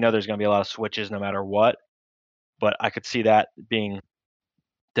that. We know there's going to be a lot of switches no matter what, but I could see that being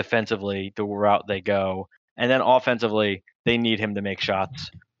defensively the route they go. And then offensively, they need him to make shots.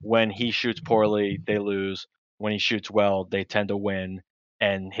 When he shoots poorly, they lose. When he shoots well, they tend to win,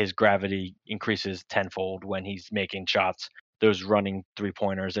 and his gravity increases tenfold when he's making shots, those running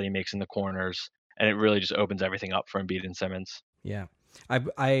three-pointers that he makes in the corners, and it really just opens everything up for Embiid and Simmons. Yeah.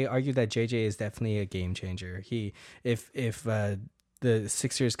 I argue that JJ is definitely a game changer. If the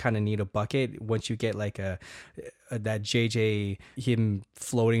Sixers kind of need a bucket, once you get like that JJ, him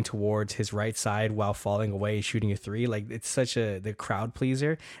floating towards his right side while falling away, shooting a three, like it's such the crowd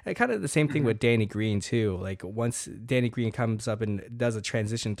pleaser. And kind of the same thing with Danny Green too. Like once Danny Green comes up and does a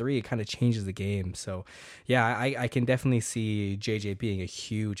transition three, it kind of changes the game. So yeah, I can definitely see JJ being a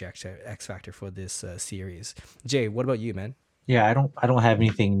huge X factor for this series. Jay, what about you, man? Yeah, I don't have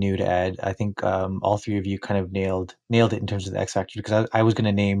anything new to add. I think all three of you kind of nailed it in terms of the X factor, because I was going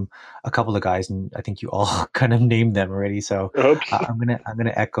to name a couple of guys, and I think you all kind of named them already. So I'm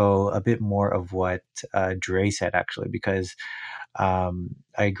gonna echo a bit more of what Dre said, actually, because I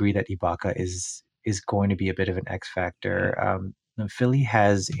agree that Ibaka is going to be a bit of an X factor. Philly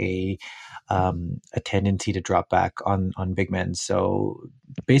has a tendency to drop back on big men, so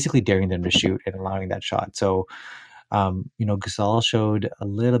basically daring them to shoot and allowing that shot. So Gasol showed a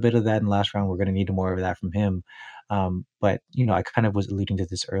little bit of that in the last round. We're going to need more of that from him. But I kind of was alluding to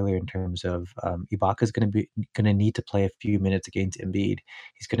this earlier in terms of Ibaka is going to need to play a few minutes against Embiid.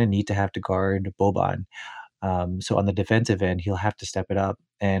 He's going to need to have to guard Boban. So on the defensive end, he'll have to step it up.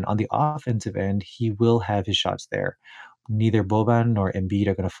 And on the offensive end, he will have his shots there. Neither Boban nor Embiid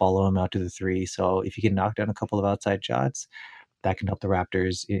are going to follow him out to the three. So if he can knock down a couple of outside shots, that can help the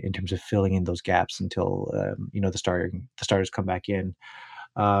Raptors in terms of filling in those gaps until the starters come back in.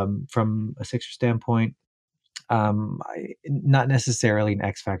 From a Sixers standpoint, not necessarily an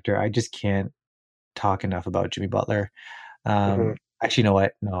X factor. I just can't talk enough about Jimmy Butler. Actually, you know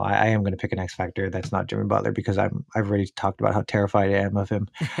what? No, I am going to pick an X factor that's not Jimmy Butler, because I've already talked about how terrified I am of him.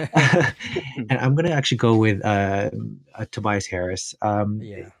 And I'm going to actually go with Tobias Harris.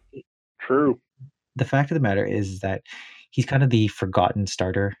 True. The fact of the matter is that he's kind of the forgotten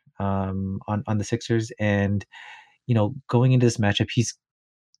starter on the Sixers, and going into this matchup,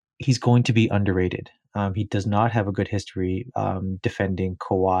 he's going to be underrated. He does not have a good history defending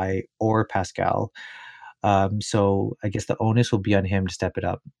Kawhi or Pascal, so I guess the onus will be on him to step it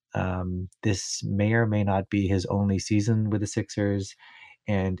up. This may or may not be his only season with the Sixers,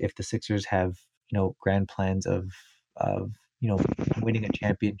 and if the Sixers have grand plans of winning a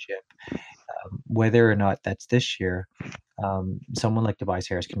championship, whether or not that's this year, someone like Tobias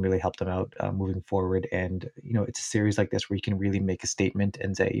Harris can really help them out moving forward. And it's a series like this where you can really make a statement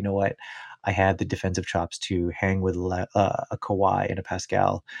and say, you know what, I had the defensive chops to hang with a Kawhi and a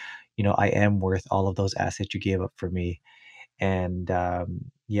Pascal. I am worth all of those assets you gave up for me. And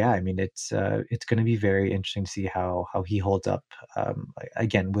it's going to be very interesting to see how he holds up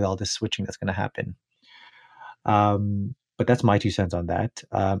again with all this switching that's going to happen. But that's my 2 cents on that.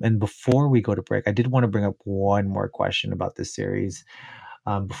 And before we go to break, I did want to bring up one more question about this series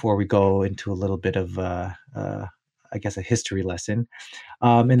before we go into a little bit of I guess, a history lesson.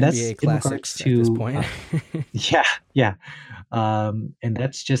 And that's NBA in regards classics at this to, point. yeah, yeah. And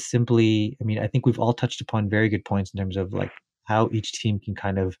that's just simply, I mean, I think we've all touched upon very good points in terms of like how each team can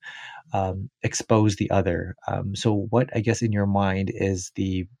kind of expose the other. So, what I guess in your mind is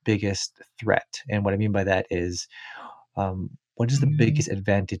the biggest threat? And what I mean by that is, what is the biggest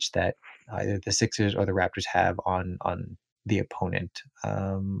advantage that either the Sixers or the Raptors have on the opponent?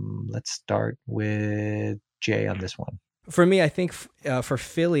 Let's start with Jay on this one. For me, I think for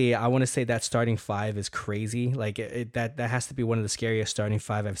Philly, I want to say that starting five is crazy. Like that has to be one of the scariest starting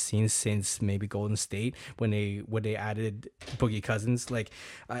five I've seen since maybe Golden State when they added Boogie Cousins. Like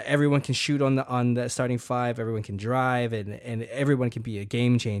everyone can shoot on the starting five, everyone can drive, and everyone can be a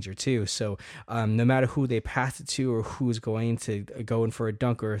game changer too. So no matter who they pass it to or who's going to go in for a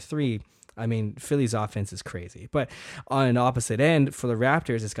dunk or a three, I mean, Philly's offense is crazy. But on an opposite end, for the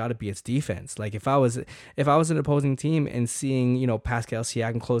Raptors, it's got to be its defense. Like if I was an opposing team and seeing, Pascal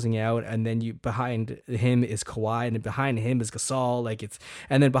Siakam closing out, and then behind him is Kawhi, and then behind him is Gasol,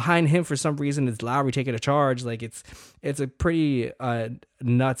 and then behind him for some reason is Lowry taking a charge. Like it's a pretty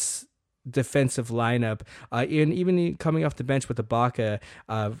nuts defensive lineup, and even coming off the bench with Ibaka,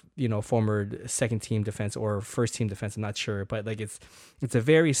 former second team defense or first team defense, I'm not sure, but like it's a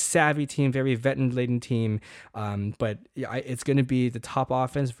very savvy team, very veteran laden team, but it's going to be the top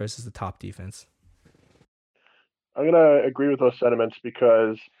offense versus the top defense. I'm going to agree with those sentiments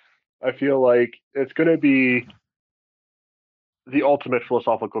because I feel like it's going to be the ultimate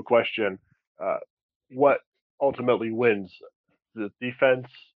philosophical question. What ultimately wins, the defense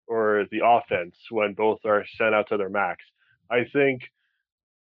or the offense, when both are sent out to their max? I think,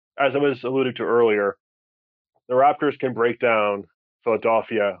 as I was alluding to earlier, the Raptors can break down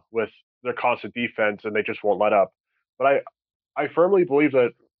Philadelphia with their constant defense and they just won't let up. But I firmly believe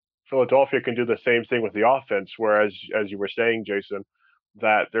that Philadelphia can do the same thing with the offense, whereas, as you were saying, Jason,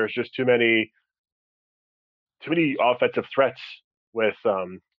 that there's just too many offensive threats with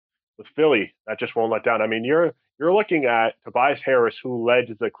Philly that just won't let down. I mean, you're looking at Tobias Harris, who led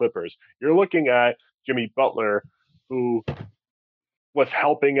the Clippers. You're looking at Jimmy Butler, who was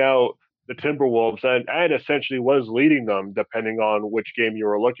helping out the Timberwolves and essentially was leading them, depending on which game you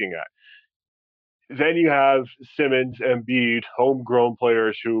were looking at. Then you have Simmons and Embiid, homegrown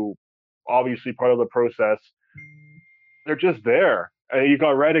players who, obviously part of the process, they're just there. And you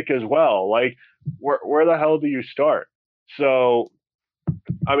got Redick as well. Like, where the hell do you start? So,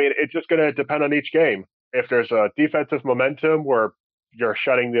 I mean, it's just going to depend on each game. If there's a defensive momentum where you're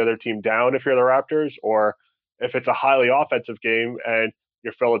shutting the other team down if you're the Raptors, or if it's a highly offensive game and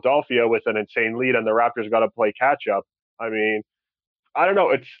you're Philadelphia with an insane lead and the Raptors got to play catch up. I mean, I don't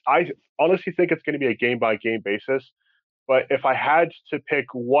know. I honestly think it's going to be a game by game basis. But if I had to pick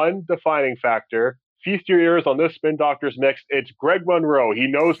one defining factor, feast your ears on this Spin Doctors mix. It's Greg Monroe. He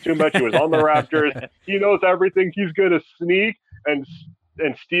knows too much. He was on the Raptors. He knows everything. He's going to sneak and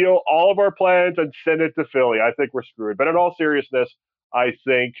steal all of our plans and send it to Philly. I think we're screwed. But in all seriousness, I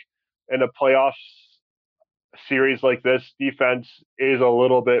think in a playoffs series like this, defense is a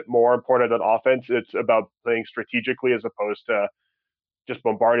little bit more important than offense. It's about playing strategically as opposed to just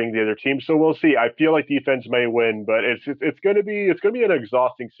bombarding the other team. So we'll see. I feel like defense may win, but it's going to be an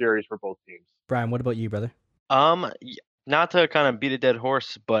exhausting series for both teams. Brian, what about you, brother? Not to kind of beat a dead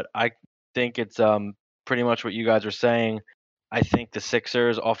horse, but I think it's pretty much what you guys are saying. I think the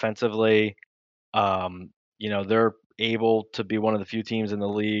Sixers offensively, they're able to be one of the few teams in the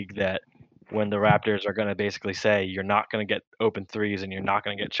league that when the Raptors are going to basically say you're not going to get open threes and you're not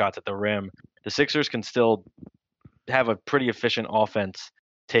going to get shots at the rim, the Sixers can still have a pretty efficient offense,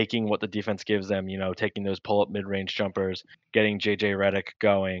 taking what the defense gives them, taking those pull-up mid-range jumpers, getting JJ Redick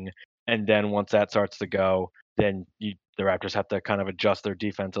going, and then once that starts to go, then the Raptors have to kind of adjust their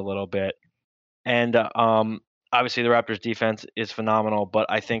defense a little bit. And obviously the Raptors defense is phenomenal, but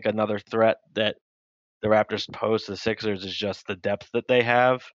I think another threat that the Raptors pose to the Sixers is just the depth that they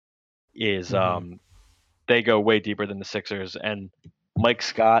have. They go way deeper than the Sixers, and Mike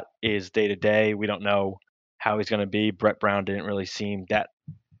Scott is day-to-day. We don't know how he's going to be. Brett Brown didn't really seem that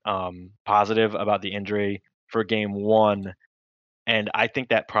positive about the injury for game one, and I think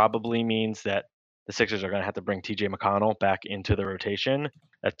that probably means that the Sixers are going to have to bring TJ McConnell back into the rotation.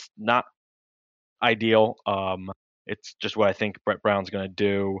 That's not ideal. It's just what I think Brett Brown's going to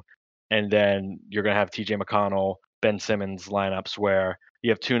do. And then you're going to have TJ McConnell, Ben Simmons lineups where you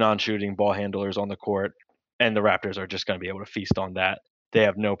have two non-shooting ball handlers on the court, and the Raptors are just going to be able to feast on that. They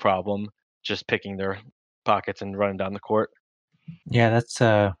have no problem just picking their pockets and running down the court. that's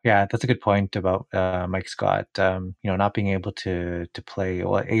a good point about Mike Scott. Not being able to play.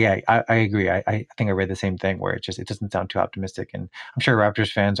 Well, yeah, I agree. I think I read the same thing where it doesn't sound too optimistic, and I'm sure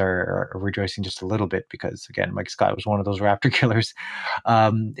Raptors fans are rejoicing just a little bit because again, Mike Scott was one of those Raptor killers.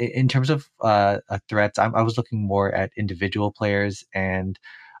 In terms of threats, I was looking more at individual players, and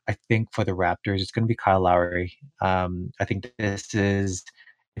I think for the Raptors, it's going to be Kyle Lowry. I think it's he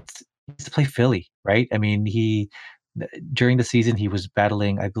needs to play Philly, right? I mean, during the season he was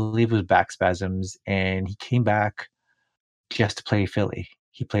battling, I believe it was back spasms, and he came back just to play Philly.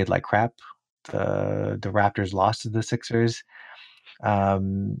 He played like crap. The Raptors lost to the Sixers.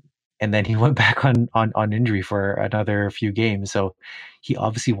 And then he went back on injury for another few games. So he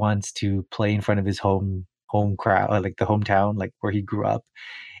obviously wants to play in front of his home crowd, like the hometown, like where he grew up.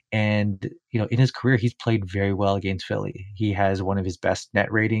 And in his career, he's played very well against Philly. He has one of his best net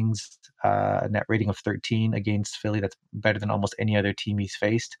ratings, a net rating of 13 against Philly. That's better than almost any other team he's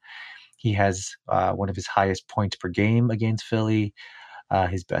faced. He has one of his highest points per game against Philly,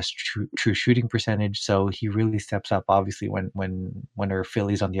 his best true shooting percentage. So he really steps up, obviously, when there are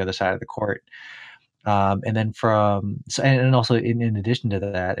Phillies on the other side of the court. And then and also in addition to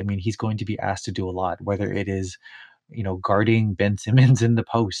that, I mean, he's going to be asked to do a lot, whether it is guarding Ben Simmons in the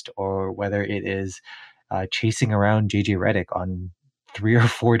post, or whether it is chasing around JJ Redick on 3 or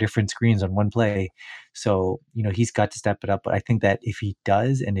 4 different screens on one play. So, he's got to step it up. But I think that if he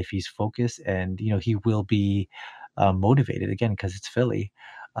does, and if he's focused, and, he will be motivated again, because it's Philly,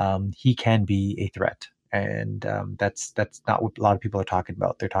 he can be a threat. And that's not what a lot of people are talking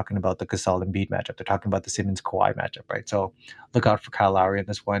about. They're talking about the Gasol Embiid matchup. They're talking about the Simmons Kawhi matchup, right? So look out for Kyle Lowry in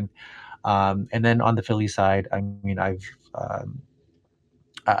this one. And then on the Philly side, I mean, I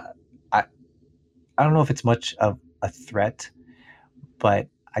don't know if it's much of a threat, but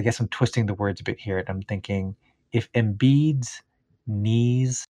I guess I'm twisting the words a bit here. And I'm thinking, if Embiid's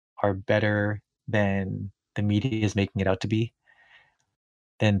knees are better than the media is making it out to be,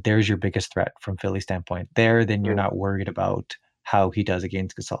 then there's your biggest threat from Philly standpoint. Then you're not worried about how he does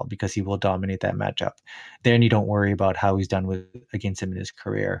against Gasol, because he will dominate that matchup. Then you don't worry about how he's done against him in his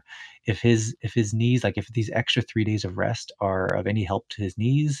career. If his knees, like if these extra 3 days of rest are of any help to his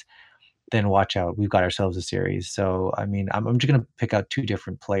knees, then watch out. We've got ourselves a series. So I mean, I'm just going to pick out 2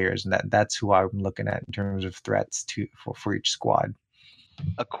 different players, and that's who I'm looking at in terms of threats for each squad.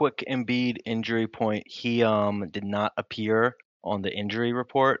 A quick Embiid injury point. He did not appear on the injury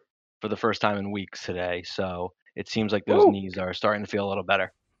report for the first time in weeks today. So it seems like those knees are starting to feel a little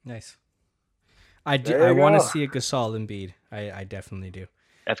better. Nice. I want to see a Gasol Embiid. I definitely do.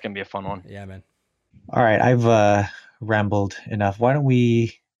 That's going to be a fun one. Yeah, man. All right. I've rambled enough. Why don't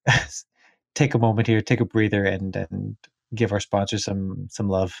we take a moment here, take a breather, and give our sponsors some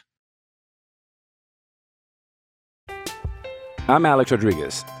love. I'm Alex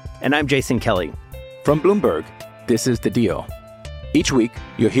Rodriguez. And I'm Jason Kelly. From Bloomberg, this is The Deal. Each week,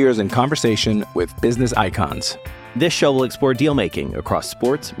 you'll hear us in conversation with business icons. This show will explore deal-making across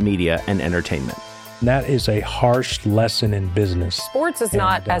sports, media, and entertainment. That is a harsh lesson in business. Sports is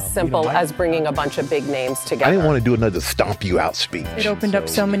not as simple as bringing a bunch of big names together. I didn't want to do another stomp you out speech. It opened up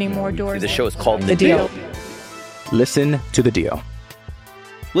so many more doors. The show is called The Deal. Listen to The Deal.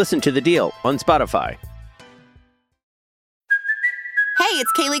 Listen to The Deal on Spotify. Hey,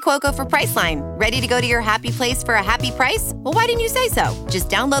 it's Kaylee Cuoco for Priceline. Ready to go to your happy place for a happy price? Well, why didn't you say so? Just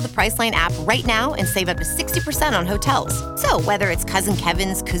download the Priceline app right now and save up to 60% on hotels. So whether it's Cousin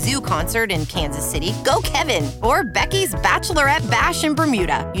Kevin's Kazoo Concert in Kansas City, go Kevin, or Becky's Bachelorette Bash in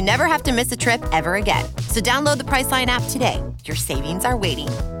Bermuda, you never have to miss a trip ever again. So download the Priceline app today. Your savings are waiting.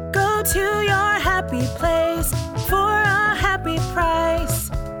 Go to your happy place for a happy price.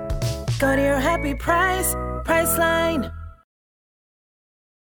 Go to your happy price, Priceline.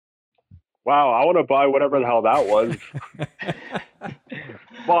 Wow, I want to buy whatever the hell that was.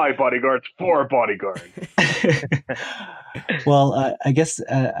 Buy bodyguards for bodyguards. Well, I guess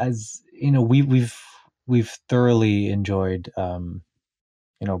as you know, we've thoroughly enjoyed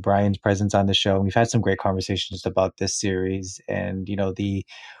Brian's presence on the show. We've had some great conversations about this series, and the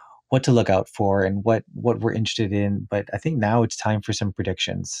what to look out for and what we're interested in. But I think now it's time for some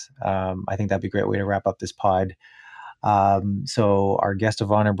predictions. I think that'd be a great way to wrap up this pod. So our guest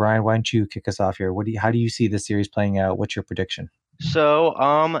of honor, Brian, why don't you kick us off here? How do you see this series playing out? What's your prediction? So,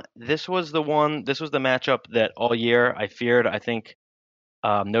 this was the matchup that all year I feared. I think,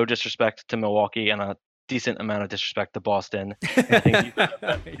 no disrespect to Milwaukee and a decent amount of disrespect to Boston. I think these are the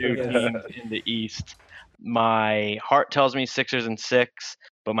best 2 teams in the East. My heart tells me Sixers in 6,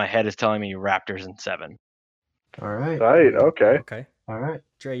 but my head is telling me Raptors in 7. All right. Right. Okay. Okay. All right.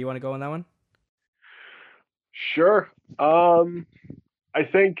 Dre, you want to go on that one? Sure. I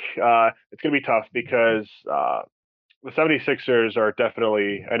think it's going to be tough because the 76ers are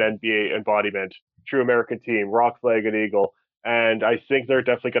definitely an NBA embodiment, true American team, rock, flag, and eagle. And I think they're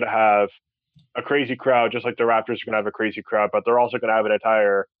definitely going to have a crazy crowd, just like the Raptors are going to have a crazy crowd, but they're also going to have an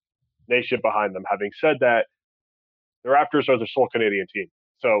entire nation behind them. Having said that, the Raptors are the sole Canadian team.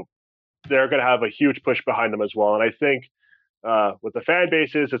 So they're going to have a huge push behind them as well. And I think with the fan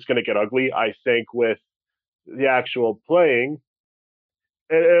bases, it's going to get ugly. I think with the actual playing,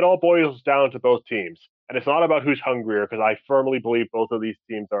 it all boils down to both teams. And it's not about who's hungrier, because I firmly believe both of these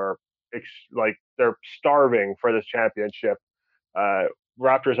teams are they're starving for this championship.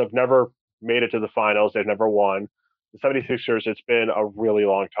 Raptors have never made it to the finals. They've never won. The 76ers, it's been a really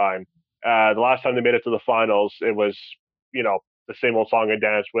long time. The last time they made it to the finals, it was, the same old song and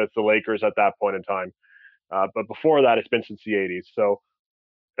dance with the Lakers at that point in time. But before that, it's been since the 80s. So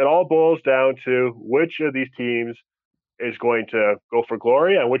it all boils down to which of these teams is going to go for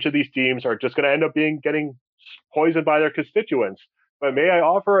glory and which of these teams are just going to end up getting poisoned by their constituents. But may I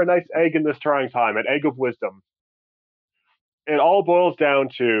offer a nice egg in this trying time, an egg of wisdom? It all boils down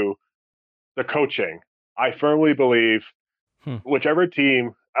to the coaching. I firmly believe whichever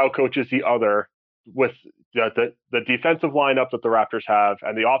team outcoaches the other with the defensive lineup that the Raptors have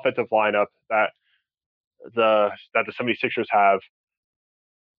and the offensive lineup that the 76ers have,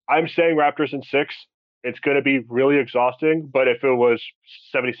 I'm saying Raptors in 6. It's going to be really exhausting, but if it was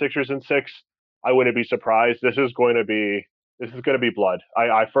 76ers in 6, I wouldn't be surprised. This is going to be blood.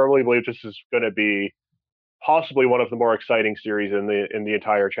 I firmly believe this is going to be possibly one of the more exciting series in the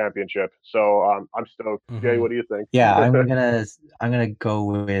entire championship. So I'm stoked. Jay, what do you think? Yeah, I'm gonna go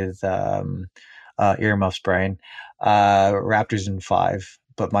with earmuffs, Brian. Raptors in 5,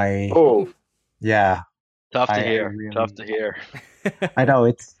 but tough to hear. I know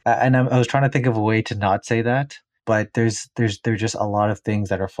it's, and I was trying to think of a way to not say that, but there's just a lot of things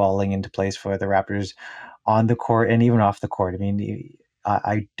that are falling into place for the Raptors on the court and even off the court. I mean,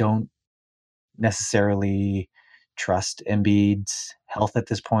 I don't necessarily trust Embiid's health at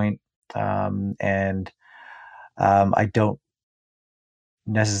this point, and I don't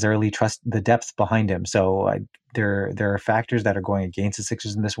necessarily trust the depth behind him. So there are factors that are going against the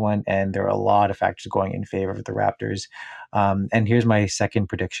Sixers in this one, and there are a lot of factors going in favor of the Raptors. And here's my second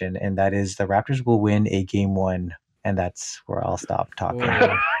prediction, and that is the Raptors will win a game 1, and that's where I'll stop talking.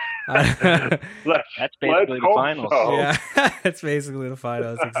 That's basically the finals. So. Yeah, it's basically the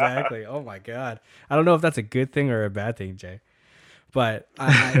finals. Exactly. Oh my God. I don't know if that's a good thing or a bad thing, Jay, but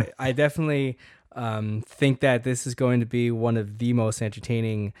I definitely think that this is going to be one of the most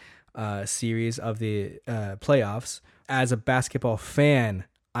entertaining series of the playoffs. As a basketball fan,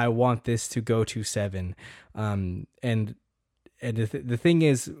 I want this to go to 7. And the thing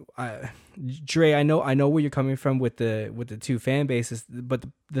is, Dre, I know where you're coming from with the two fan bases, but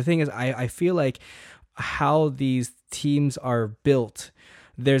the thing is, I feel like how these teams are built,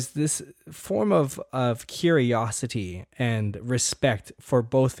 there's this form of curiosity and respect for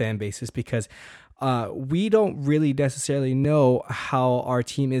both fan bases, because we don't really necessarily know how our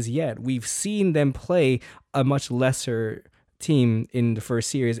team is yet. We've seen them play a much lesser team in the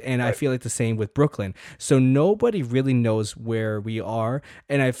first series, and I feel like the same with Brooklyn. So nobody really knows where we are,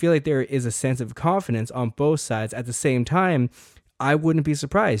 and I feel like there is a sense of confidence on both sides. At the same time, I wouldn't be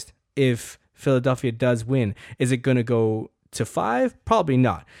surprised if Philadelphia does win. Is it going to go to 5? Probably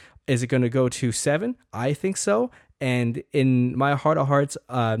not. Is it going to go to 7? I think so. And in my heart of hearts,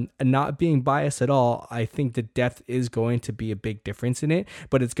 not being biased at all, I think the depth is going to be a big difference in it,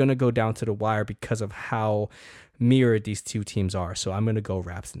 but it's going to go down to the wire because of how mirrored these two teams are. So I'm going to go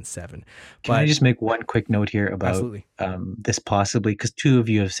Raps in 7. Can I just make one quick note here about absolutely. This possibly, because 2 of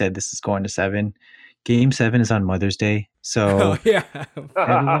you have said this is going to 7. Game 7 is on Mother's Day. So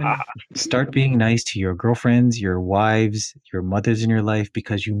everyone start being nice to your girlfriends, your wives, your mothers in your life,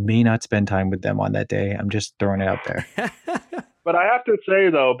 because you may not spend time with them on that day. I'm just throwing it out there. But I have to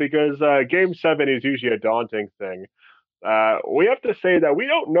say, though, because Game 7 is usually a daunting thing, we have to say that we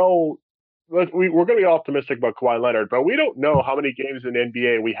don't know. We're going to be optimistic about Kawhi Leonard, but we don't know how many games in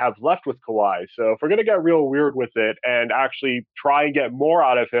NBA we have left with Kawhi. So if we're going to get real weird with it and actually try and get more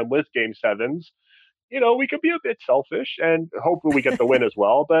out of him with Game 7s, we could be a bit selfish and hopefully we get the win as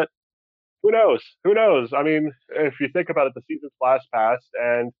well. But who knows? Who knows? I mean, if you think about it, the season's last passed,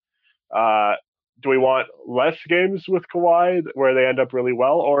 and do we want less games with Kawhi where they end up really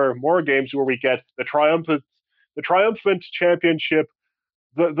well, or more games where we get the triumphant championship,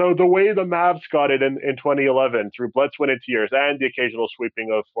 the way the Mavs got it in 2011 through Bledsoe winning years and the occasional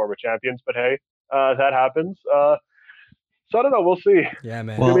sweeping of former champions? But hey, that happens. So I don't know. We'll see. Yeah,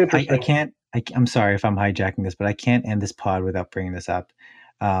 man. Well, I can't I'm sorry if I'm hijacking this, but I can't end this pod without bringing this up.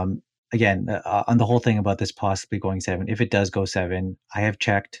 Again, on the whole thing about this possibly going 7, if it does go 7, I have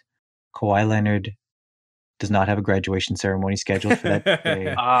checked. Kawhi Leonard does not have a graduation ceremony scheduled for that day.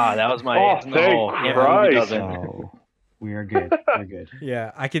 That was my. Thank Christ. So we are good. We're good.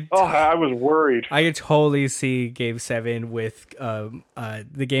 Yeah, I could. I was worried. I could totally see Game 7 with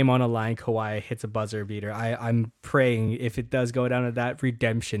the game on the line. Kawhi hits a buzzer beater. I'm praying if it does go down to that,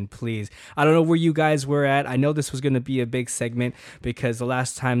 redemption, please. I don't know where you guys were at. I know this was going to be a big segment because the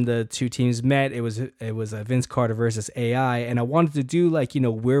last time the two teams met, it was Vince Carter versus AI, and I wanted to do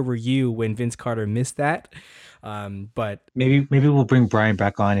where were you when Vince Carter missed that? But maybe we'll bring Brian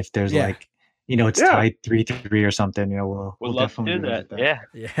back on if there's it's tied 3-3 or something. We'll love to do that.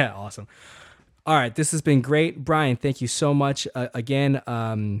 Yeah, awesome. All right, this has been great, Brian. Thank you so much again.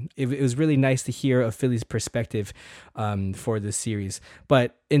 It was really nice to hear a Phillies perspective for this series.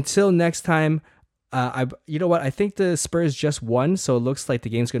 But until next time, you know what? I think the Spurs just won, so it looks like the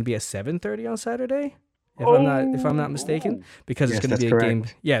game's going to be at 7:30 on Saturday. If I'm not mistaken, because it's going to be a game.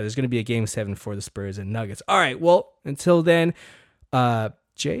 Yeah, there's going to be a Game 7 for the Spurs and Nuggets. All right. Well, until then,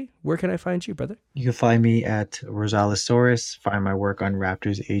 Jay, where can I find you, brother? You can find me at Rosales. Find my work on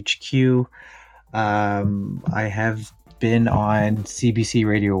Raptors HQ. I have been on CBC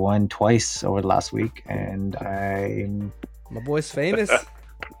Radio 1 twice over the last week, and my boy's famous.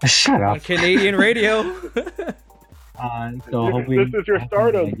 Shut up. On Canadian radio. So hopefully, this is your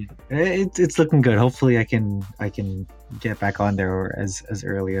stardom. It's looking good. Hopefully, I can get back on there as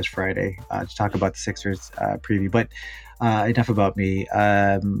early as Friday to talk about the Sixers preview. But enough about me.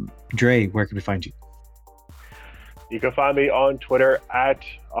 Dre, where can we find you? You can find me on Twitter at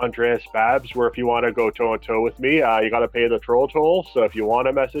Andreas Babs, where if you want to go toe-to-toe with me, you got to pay the troll toll. So if you want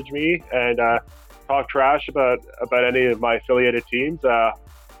to message me and talk trash about any of my affiliated teams,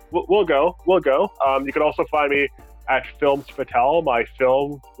 we'll go. You can also find me at Films Fatale, my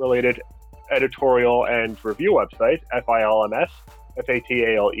film-related editorial and review website, FILMS,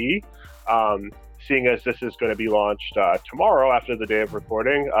 FATALE. Seeing as this is going to be launched tomorrow after the day of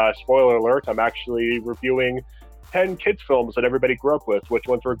recording, spoiler alert, I'm actually reviewing 10 kids films that everybody grew up with, which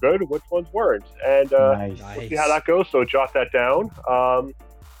ones were good, which ones weren't. And we'll see how that goes, so jot that down.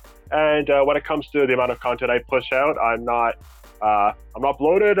 And when it comes to the amount of content I push out, I'm not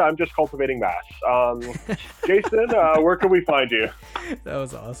bloated. I'm just cultivating mass. Jason, where can we find you? That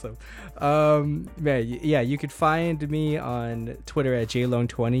was awesome. Man, yeah, you could find me on Twitter at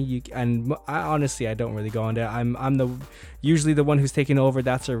JLone20. And I don't really go on there. I'm usually the one who's taking over.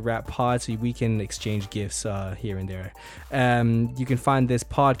 That's a rap pod, so we can exchange gifts here and there. You can find this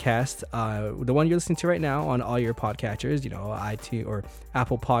podcast, the one you're listening to right now, on all your podcatchers, iTunes or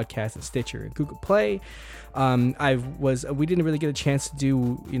Apple Podcasts and Stitcher and Google Play. We didn't really get a chance to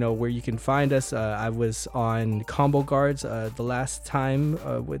do, where you can find us. I was on Combo Guards the last time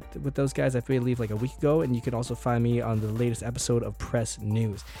with those guys, I believe like a week ago, and you can also find me on the latest episode of Press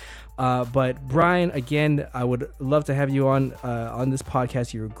News. But Brian, again, I would love to have you on this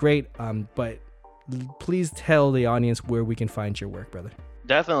podcast. You were great. But please tell the audience where we can find your work, brother.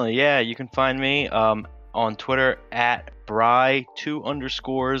 Definitely, yeah. You can find me on Twitter at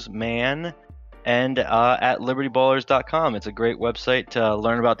Bry2_man. And at libertyballers.com. It's a great website to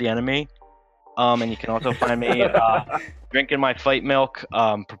learn about the enemy. And you can also find me drinking my fight milk,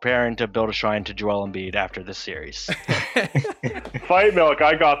 preparing to build a shrine to Joel Embiid after this series. Fight milk,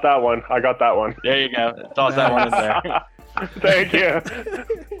 I got that one. There you go. Toss that one in there. Thank you.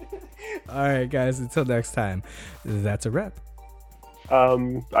 All right, guys, until next time, that's a wrap.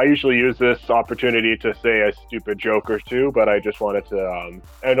 I usually use this opportunity to say a stupid joke or two, but I just wanted to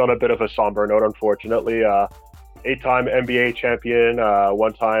end on a bit of a somber note, unfortunately. 8-time NBA champion,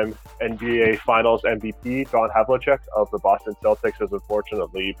 1-time NBA Finals MVP, Don Havlicek of the Boston Celtics has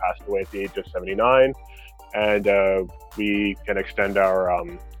unfortunately passed away at the age of 79. And we can extend our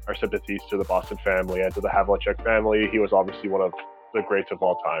sympathies to the Boston family and to the Havlicek family. He was obviously one of the greats of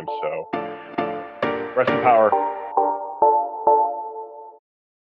all time. So rest in power.